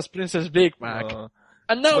dressed as Princess Big Mac.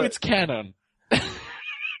 And now it's canon.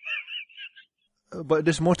 But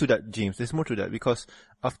there's more to that, James. There's more to that because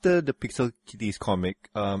after the Pixel Kitties comic,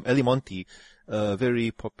 Ellie Monty, a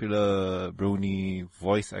very popular brony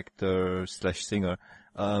voice actor / singer,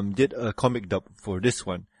 did a comic dub for this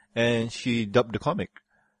one. And she dubbed the comic.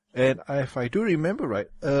 And if I do remember right,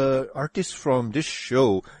 artists from this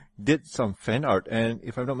show did some fan art, and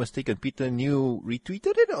if I'm not mistaken, Peter New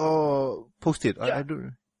retweeted it or posted. Yeah. I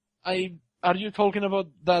don't. Are you talking about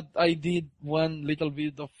that I did one little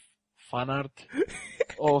bit of fan art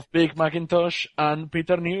of Big Macintosh, and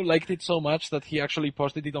Peter New liked it so much that he actually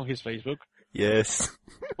posted it on his Facebook? Yes.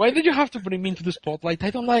 Why did you have to bring me into the spotlight?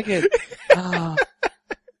 I don't like it. I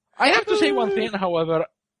have to say one thing, however.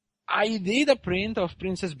 I did a print of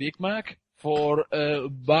Princess Big Mac for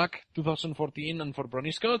back 2014 and for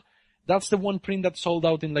Brony Scott. That's the one print that sold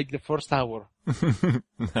out in like the first hour.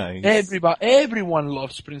 Nice. Everyone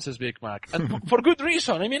loves Princess Big Mac. And for good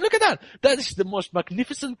reason. I mean, look at that. That is the most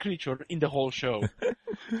magnificent creature in the whole show.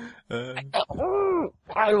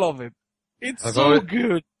 I love it. It's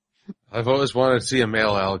good. I've always wanted to see a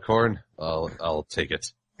male Alicorn. I'll take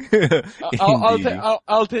it.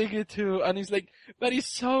 I'll take it too. And it's like, but it's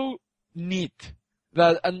so neat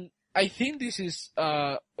that, and I think this is,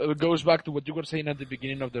 goes back to what you were saying at the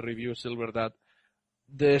beginning of the review, Silver, that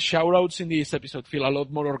the shoutouts in this episode feel a lot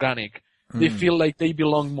more organic. They feel like they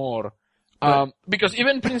belong more. Because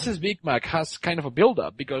even Princess Big Mac has kind of a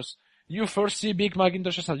build-up, because you first see Big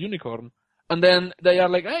Macintosh as a unicorn, and then they are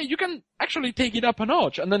like, hey, you can actually take it up a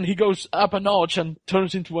notch, and then he goes up a notch and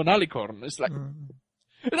turns into an alicorn. It's like,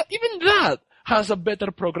 even that has a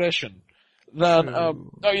better progression than,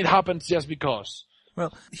 it happens just because.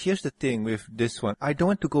 Well, here's the thing with this one. I don't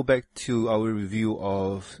want to go back to our review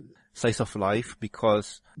of Slice of Life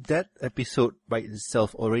because that episode by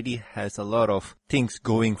itself already has a lot of things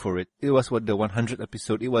going for it. It was the 100th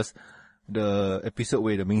episode. It was the episode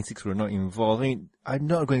where the main six were not involved. I mean, I'm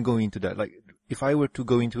not going to go into that. Like, if I were to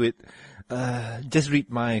go into it, just read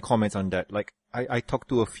my comments on that. Like, I talked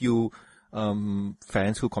to a few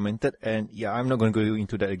fans who commented, and yeah, I'm not going to go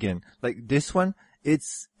into that again. Like this one,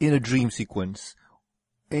 it's in a dream sequence.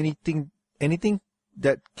 Anything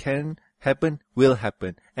that can happen will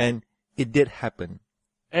happen, and it did happen.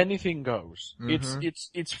 Anything goes.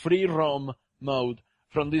 It's free roam mode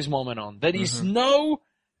from this moment on. There is no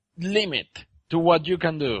limit to what you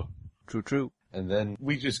can do. True. And then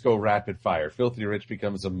we just go rapid fire. Filthy Rich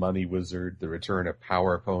becomes a money wizard. The return of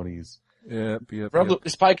power ponies. Yep.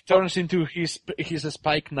 Spike turns into his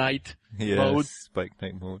Spike Knight mode. Spike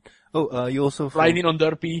Knight mode. Oh, you also riding on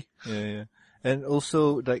Derpy. Yeah. And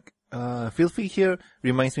also, like, Filthy here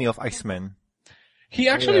reminds me of Iceman. He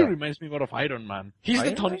actually reminds me more of Iron Man. He's Iron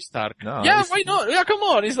the Tony Man? Stark. No, yeah, why not? Yeah, come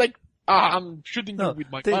on. It's like, I'm shooting you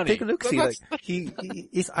with my money. Take a look, see, like, he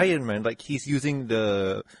is Iron Man. Like, he's using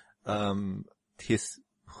the, his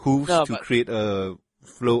hooves to create a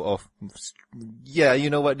flow of,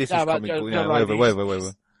 you know what, this is comic book. Yeah,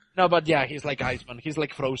 whatever. No, but yeah, he's like Iceman. He's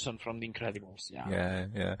like Frozen from The Incredibles. Yeah.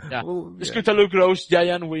 Well, Scootaloo grows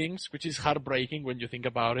giant wings, which is heartbreaking when you think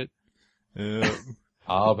about it.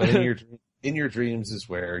 But in your dreams is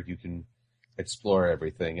where you can explore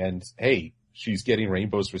everything. And hey, she's getting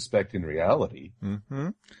Rainbow's respect in reality. Mm-hmm.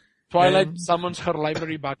 Twilight summons her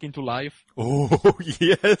library back into life. Oh,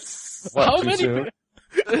 yes. What, How too many? soon?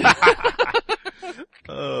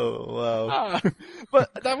 Oh, wow.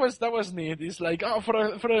 But that was neat. It's like, for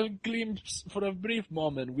a glimpse, for a brief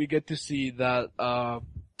moment, we get to see that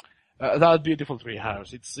that beautiful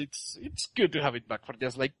treehouse. It's good to have it back for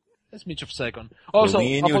just like a smidge of second. Also,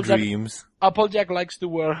 Only in your dreams. Applejack likes to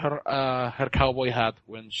wear her cowboy hat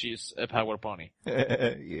when she's a power pony.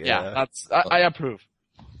 Yeah. I approve.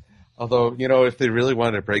 Although, if they really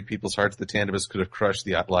wanted to break people's hearts, the Tandibus could have crushed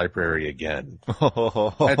the library again.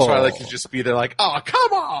 And Twilight could just be there like, oh,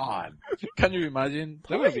 come on! Can you imagine?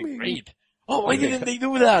 That would be great. Oh, why didn't they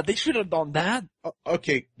do that? They should have done that.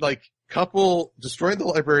 Okay, couple destroying the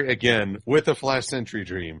library again with a Flash Sentry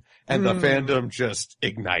dream, and the fandom just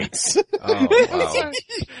ignites. Oh, wow.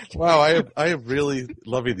 Wow, I am really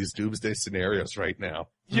loving these doomsday scenarios right now.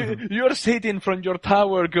 You're sitting from your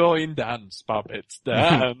tower going, dance, puppets,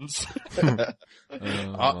 dance.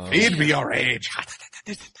 Feed me your rage.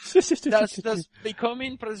 Does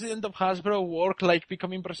becoming president of Hasbro work like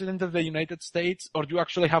becoming president of the United States, or do you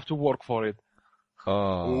actually have to work for it?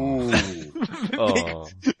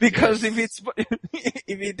 Because if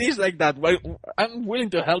it is like that, well, I'm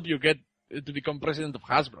willing to help you get to become president of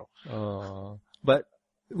Hasbro. But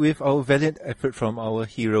with our valiant effort from our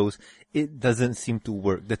heroes, it doesn't seem to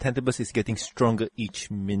work. The Tantibus is getting stronger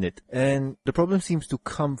each minute. And the problem seems to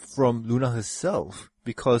come from Luna herself,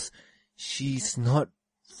 because she's not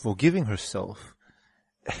forgiving herself.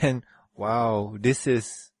 And wow, this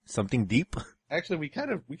is something deep. Actually, we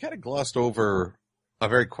kind of glossed over a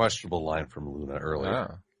very questionable line from Luna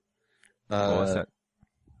earlier. What was that?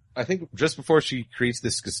 I think just before she creates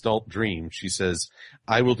this Gestalt dream, she says,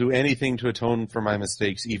 I will do anything to atone for my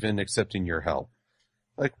mistakes, even accepting your help.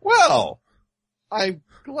 Like, well, I'm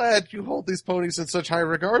glad you hold these ponies in such high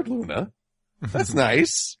regard, Luna. That's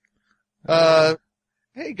nice.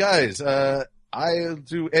 Hey guys, I'll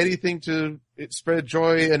do anything to spread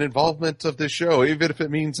joy and involvement of this show, even if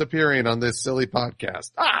it means appearing on this silly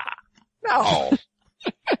podcast. No.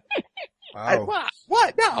 Wow.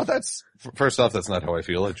 What? No, first off, that's not how I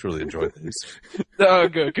feel. I truly enjoy these. Oh,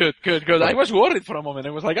 good. I was worried for a moment.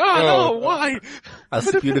 I was like, no, why? I'll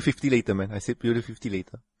sip you the 50 later, man. I'll sip you the 50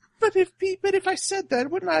 later. But if I said that,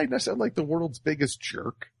 wouldn't I sound like the world's biggest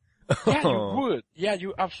jerk? Yeah, you would. Yeah,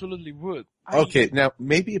 you absolutely would. Okay, now,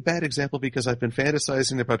 maybe a bad example because I've been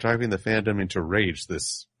fantasizing about driving the fandom into rage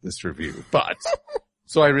this review, but,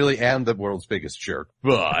 so I really am the world's biggest jerk,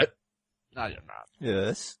 but. No, you're not.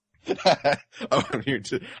 Yes. I'm here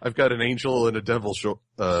I've got an angel and a devil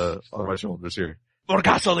on my shoulders here. More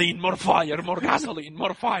gasoline, more fire, more gasoline,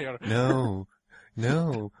 more fire. No.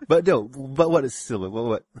 But what is Silver?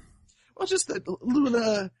 What? Well, just that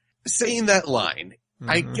Luna saying that line. Mm-hmm.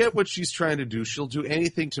 I get what she's trying to do. She'll do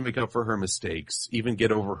anything to make up for her mistakes, even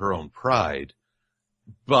get over her own pride.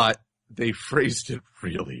 But they phrased it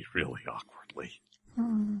really, really awkwardly.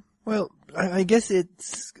 Well, I guess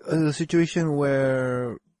it's a situation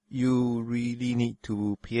where you really need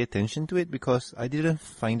to pay attention to it, because I didn't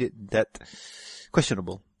find it that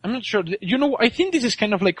questionable. I'm not sure. I think this is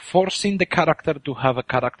kind of like forcing the character to have a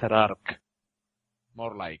character arc.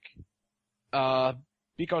 More like.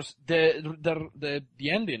 Because the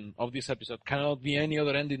ending of this episode cannot be any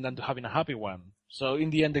other ending than to having a happy one. So in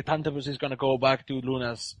the end, the Tantibus is gonna go back to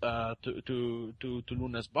Luna's, to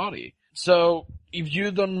Luna's body. So if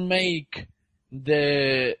you don't make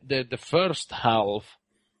the first half,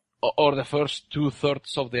 or the first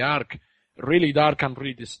 2/3 of the arc really dark and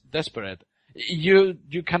really desperate, you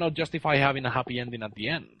cannot justify having a happy ending at the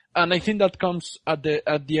end. And I think that comes at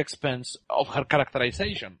the expense of her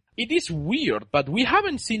characterization. It is weird, but we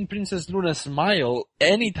haven't seen Princess Luna smile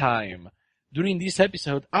any time during this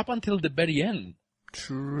episode up until the very end.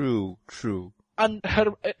 True. And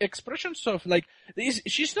her expressions of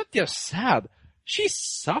she's not just sad, she's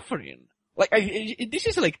suffering. This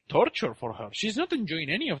is like torture for her. She's not enjoying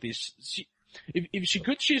any of this. If she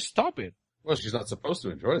could, she'd stop it. Well, she's not supposed to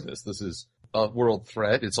enjoy this. This is a world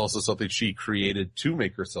threat. It's also something she created to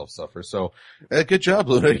make herself suffer. So, good job,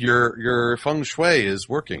 Luna. Your feng shui is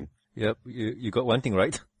working. Yep, you got one thing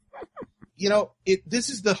right. This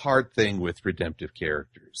is the hard thing with redemptive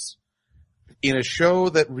characters. In a show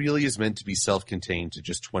that really is meant to be self-contained to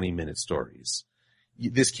just 20-minute stories,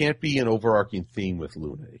 this can't be an overarching theme with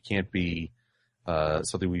Luna. It can't be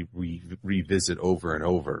something we revisit over and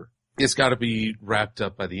over. It's got to be wrapped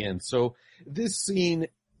up by the end. So this scene,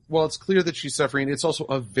 while it's clear that she's suffering, it's also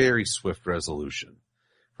a very swift resolution.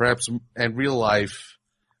 perhaps, and real life,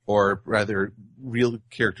 or rather real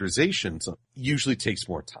characterizations, usually takes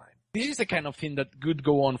more time. This is the kind of thing that could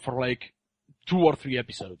go on for like 2 or 3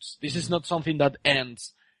 episodes. This is not something that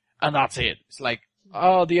ends and that's it. It's like,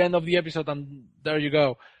 oh, the end of the episode and there you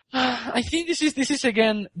go. I think this is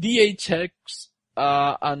again DHX,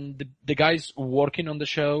 and the guys working on the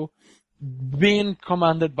show being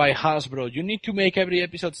commanded by Hasbro. You need to make every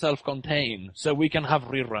episode self-contained so we can have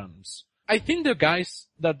reruns. I think the guys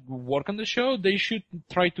that work on the show, they should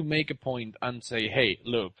try to make a point and say, hey,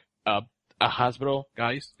 look, Hasbro,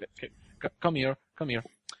 guys, come here.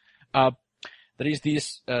 There is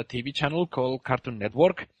this TV channel called Cartoon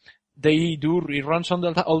Network. They do reruns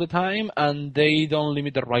all the time, and they don't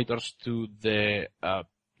limit the writers to the,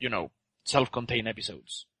 self-contained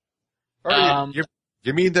episodes.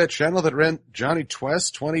 You mean that channel that ran Johnny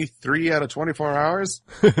Twest 23 out of 24 hours?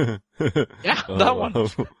 Yeah, that one.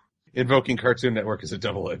 Invoking Cartoon Network is a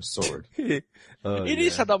double-edged sword. It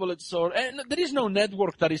is a double-edged sword, and there is no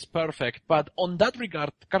network that is perfect, but on that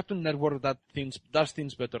regard, Cartoon Network does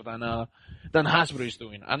things better than Hasbro is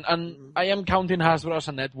doing. And I am counting Hasbro as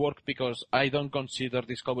a network because I don't consider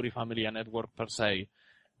Discovery Family a network per se.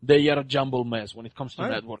 They are a jumble mess when it comes to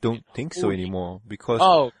networking. I don't think so anymore, because...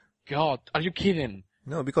 Oh, God, are you kidding?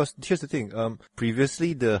 No, because here's the thing.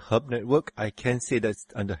 Previously the Hub Network, I can say that's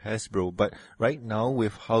under Hasbro, but right now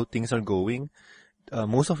with how things are going,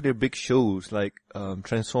 most of their big shows like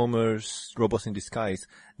Transformers, Robots in Disguise,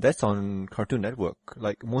 that's on Cartoon Network.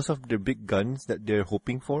 Like most of the big guns that they're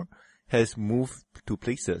hoping for has moved to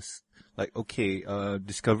places. Like, okay,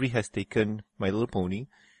 Discovery has taken My Little Pony,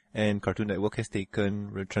 and Cartoon Network has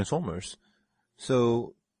taken Transformers.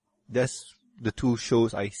 So that's the 2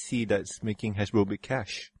 shows I see that's making Hasbro big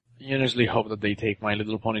cash. I honestly hope that they take My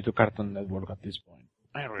Little Pony to Cartoon Network at this point.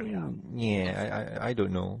 I really am. Yeah, I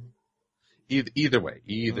don't know. Either way,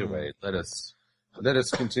 let us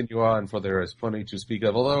continue on, for there is plenty to speak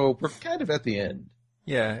of, although we're kind of at the end.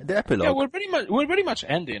 Yeah, the epilogue. Yeah, we're pretty much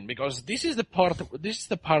ending, because this is the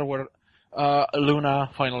part where,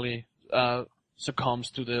 Luna finally,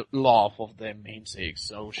 succumbs to the love of the main 6.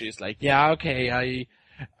 So she's like, yeah, okay,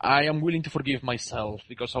 I am willing to forgive myself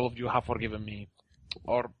because all of you have forgiven me,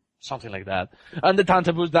 or something like that. And the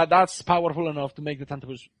Tantabus, that's powerful enough to make the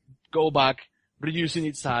Tantabus go back, reducing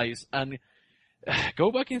its size, and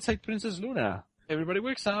go back inside Princess Luna. Everybody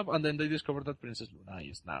wakes up, and then they discover that Princess Luna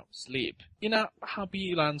is now asleep in a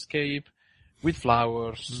happy landscape with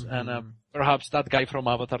flowers, and perhaps that guy from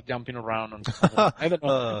Avatar jumping around on something. I don't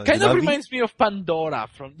know. Kind of reminds me of Pandora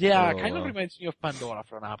from reminds me of Pandora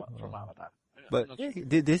from Avatar. But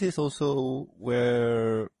this is also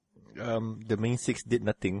where the main 6 did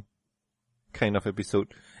nothing kind of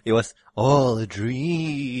episode. It was all a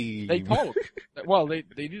dream. They talk. Well, they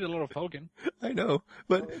did a lot of talking. I know,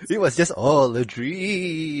 but it was just all a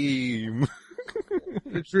dream.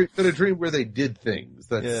 But a dream where they did things.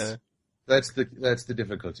 That's the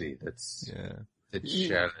difficulty. That's the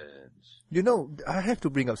challenge. You know, I have to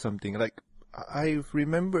bring up something. Like, I've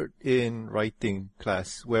remembered in writing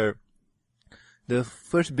class where the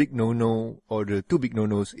first big no-no, or the 2 big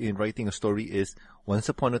no-nos in writing a story is once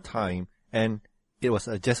upon a time and it was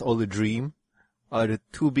just all a dream, are the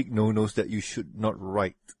 2 big no-nos that you should not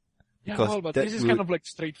write. Yeah, but this is kind of like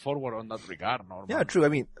straightforward on that regard, Norman. Yeah, true. I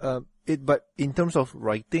mean, but in terms of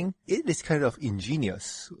writing, it is kind of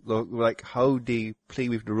ingenious. Like how they play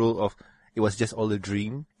with the role of it was just all a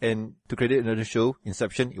dream. And to credit another show,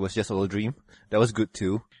 Inception, it was just all a dream. That was good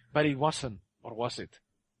too. But it wasn't. Or was it?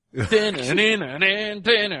 But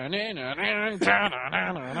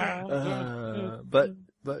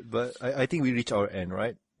I think we reach our end,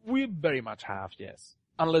 right? We very much have, yes.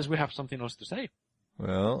 Unless we have something else to say.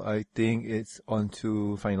 Well, I think it's on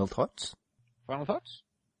to final thoughts. Final thoughts?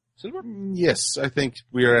 Silver? Yes, I think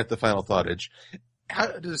we are at the final thoughtage. How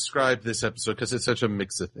to describe this episode, because it's such a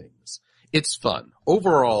mix of things. It's fun.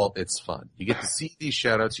 Overall, it's fun. You get to see these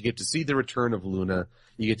shoutouts. You get to see the return of Luna.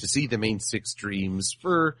 You get to see the main 6 dreams,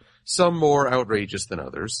 for some more outrageous than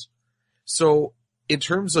others. So, in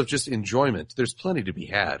terms of just enjoyment, there's plenty to be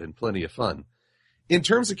had and plenty of fun. In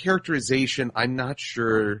terms of characterization, I'm not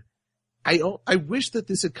sure. I wish that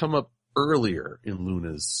this had come up earlier in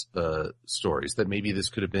Luna's stories, that maybe this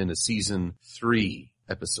could have been a season 3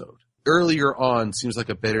 episode. Earlier on seems like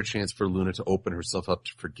a better chance for Luna to open herself up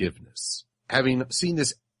to forgiveness. Having seen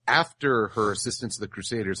this after her assistance to the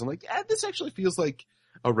Crusaders, I'm like, this actually feels like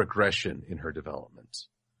a regression in her development.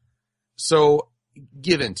 So,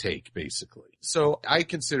 give and take, basically. So, I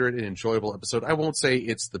consider it an enjoyable episode. I won't say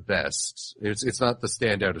it's the best. It's not the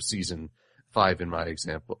standout of season 5 in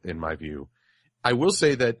my view. I will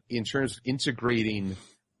say that in terms of integrating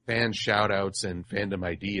fan shout-outs and fandom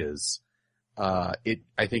ideas, I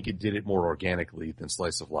think it did it more organically than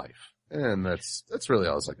Slice of Life. And that's really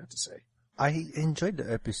all I got to say. I enjoyed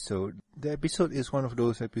the episode. The episode is one of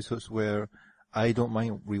those episodes where I don't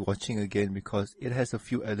mind rewatching again because it has a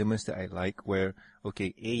few elements that I like where,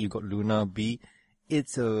 okay, A, you got Luna, B,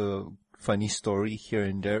 it's a funny story here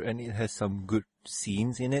and there, and it has some good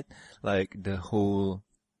scenes in it, like the whole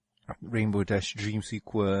Rainbow Dash dream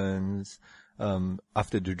sequence,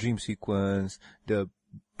 after the dream sequence, the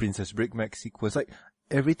Princess Breakmack sequence, like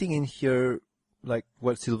everything in here, like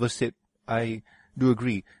what Silver said, I do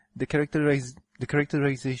agree. The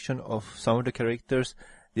characterization of some of the characters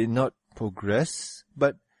did not progress,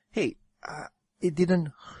 but hey, it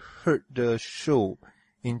didn't hurt the show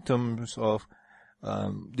in terms of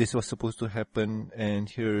this was supposed to happen and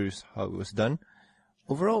here's how it was done.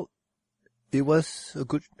 Overall, it was a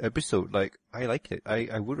good episode. Like, I liked it.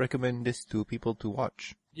 I would recommend this to people to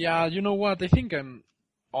watch. Yeah, you know what? I think I'm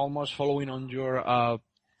almost following on your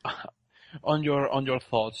on your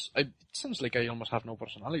thoughts. It seems like I almost have no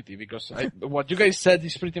personality because what you guys said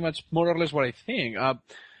is pretty much more or less what I think.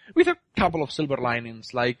 With a couple of silver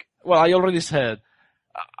linings, like, well, I already said,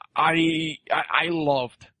 I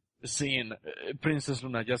loved seeing Princess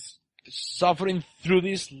Luna just suffering through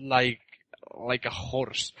this like a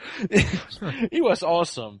horse. It was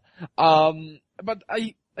awesome. But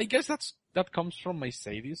I guess that comes from my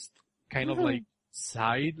sadist kind of like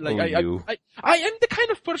side. Like I am the kind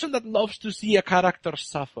of person that loves to see a character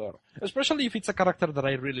suffer, especially if it's a character that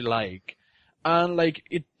I really like. And like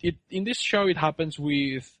it in this show it happens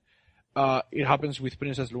with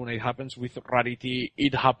Princess Luna, it happens with Rarity,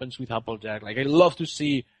 it happens with Applejack. Like I love to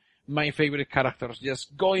see my favorite characters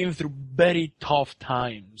just going through very tough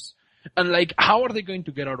times. And like, how are they going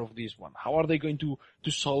to get out of this one? How are they going to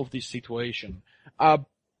solve this situation?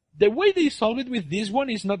 The way they solve it with this one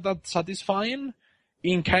is not that satisfying.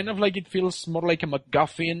 In kind of like, it feels more like a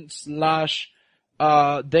MacGuffin slash,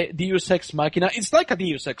 the Deus Ex Machina. It's like a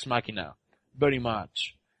Deus Ex Machina. Very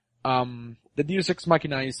much. The Deus Ex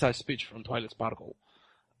Machina is a speech from Twilight Sparkle.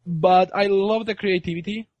 But I love the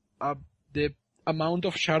creativity, the amount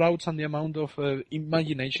of shoutouts and the amount of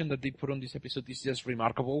imagination that they put on this episode is just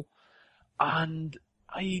remarkable. And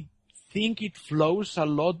I think it flows a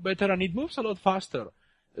lot better and it moves a lot faster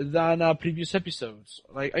than previous episodes.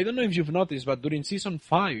 Like, I don't know if you've noticed, but during season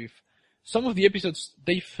 5, some of the episodes,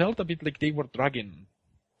 they felt a bit like they were dragging.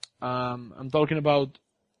 I'm talking about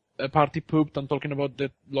Party Pooped, I'm talking about the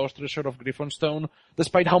Lost Treasure of Griffonstone.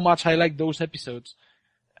 Despite how much I like those episodes,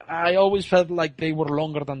 I always felt like they were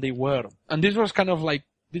longer than they were. And this one kind of like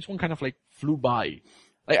flew by.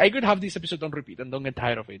 Like, I could have this episode on repeat and don't get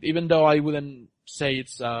tired of it, even though I wouldn't say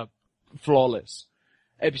it's a flawless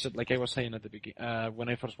episode like I was saying at the beginning, when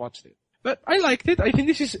I first watched it. But I liked it. I think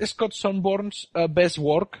this is Scott Sonneborn's best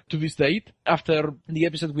work to this date. After the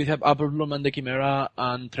episode we have Applebloom and the Chimera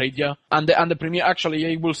and Tradia and the premiere. Actually,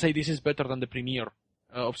 I will say this is better than the premiere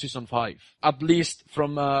of season 5. At least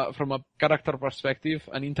from a character perspective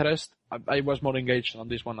and interest, I was more engaged on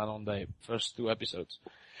this one than on the first 2 episodes.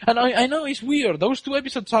 And I know it's weird. Those 2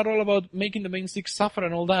 episodes are all about making the main 6 suffer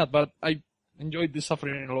and all that, but I enjoyed the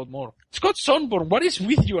suffering a lot more. Scott Sonneborn, what is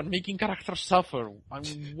with you and making characters suffer? I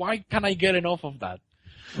mean, why can't I get enough of that?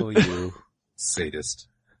 Oh, you sadist.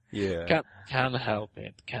 Yeah. Can't help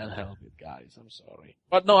it. Can't help it, guys. I'm sorry.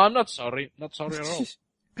 But no, I'm not sorry. Not sorry at all.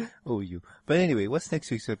 Oh, you. But anyway, what's next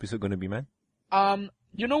week's episode gonna be, man?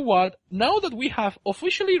 You know what? Now that we have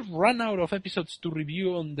officially run out of episodes to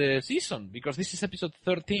review on the season, because this is episode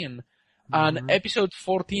 13, and episode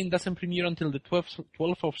 14 doesn't premiere until the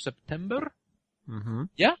 12th of September. Mm-hmm.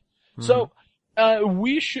 Yeah? Mm-hmm. So,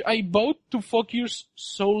 I vote to focus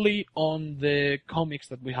solely on the comics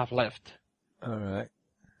that we have left. Alright.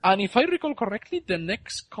 And if I recall correctly, the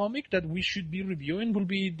next comic that we should be reviewing will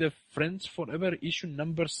be the Friends Forever issue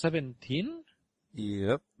number 17.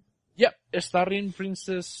 Yep. Yep, starring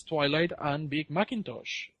Princess Twilight and Big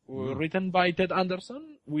Macintosh. Written by Ted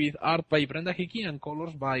Anderson, with art by Brenda Hickey and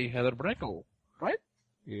colors by Heather Breckle. Right?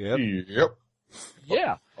 Yep.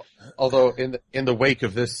 Yeah. Although in the wake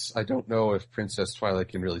of this, I don't know if Princess Twilight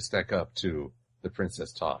can really stack up to the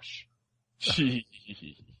Princess Tosh.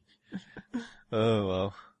 Oh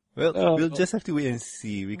well. Well, we'll just have to wait and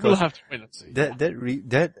see because we'll have to wait and see.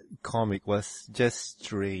 That comic was just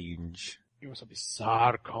strange. It was a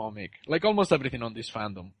bizarre comic, like almost everything on this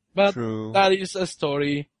fandom. But True. That is a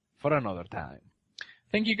story for another time.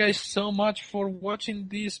 Thank you guys so much for watching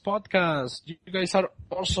this podcast. You guys are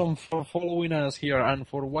awesome for following us here and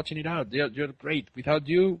for watching it out. You're great. Without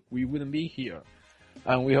you, we wouldn't be here.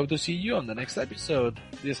 And we hope to see you on the next episode.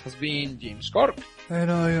 This has been James Corck.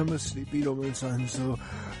 And I am a sleepy Roman Sanzo.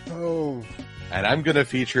 Oh. And I'm gonna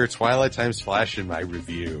feature Twilight Time's Flash in my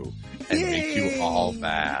review and make you all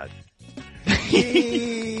mad.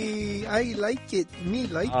 Yay! I like it. Me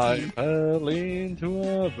like I it. fell into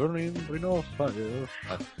a burning ring of fire.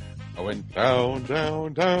 I went down,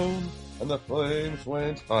 down, down, and the flames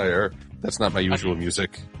went higher. That's not my usual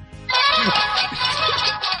music.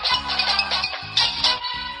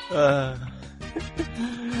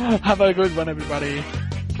 Have a good one, everybody.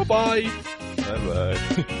 Bye-bye. Bye-bye.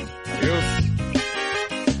 Adios.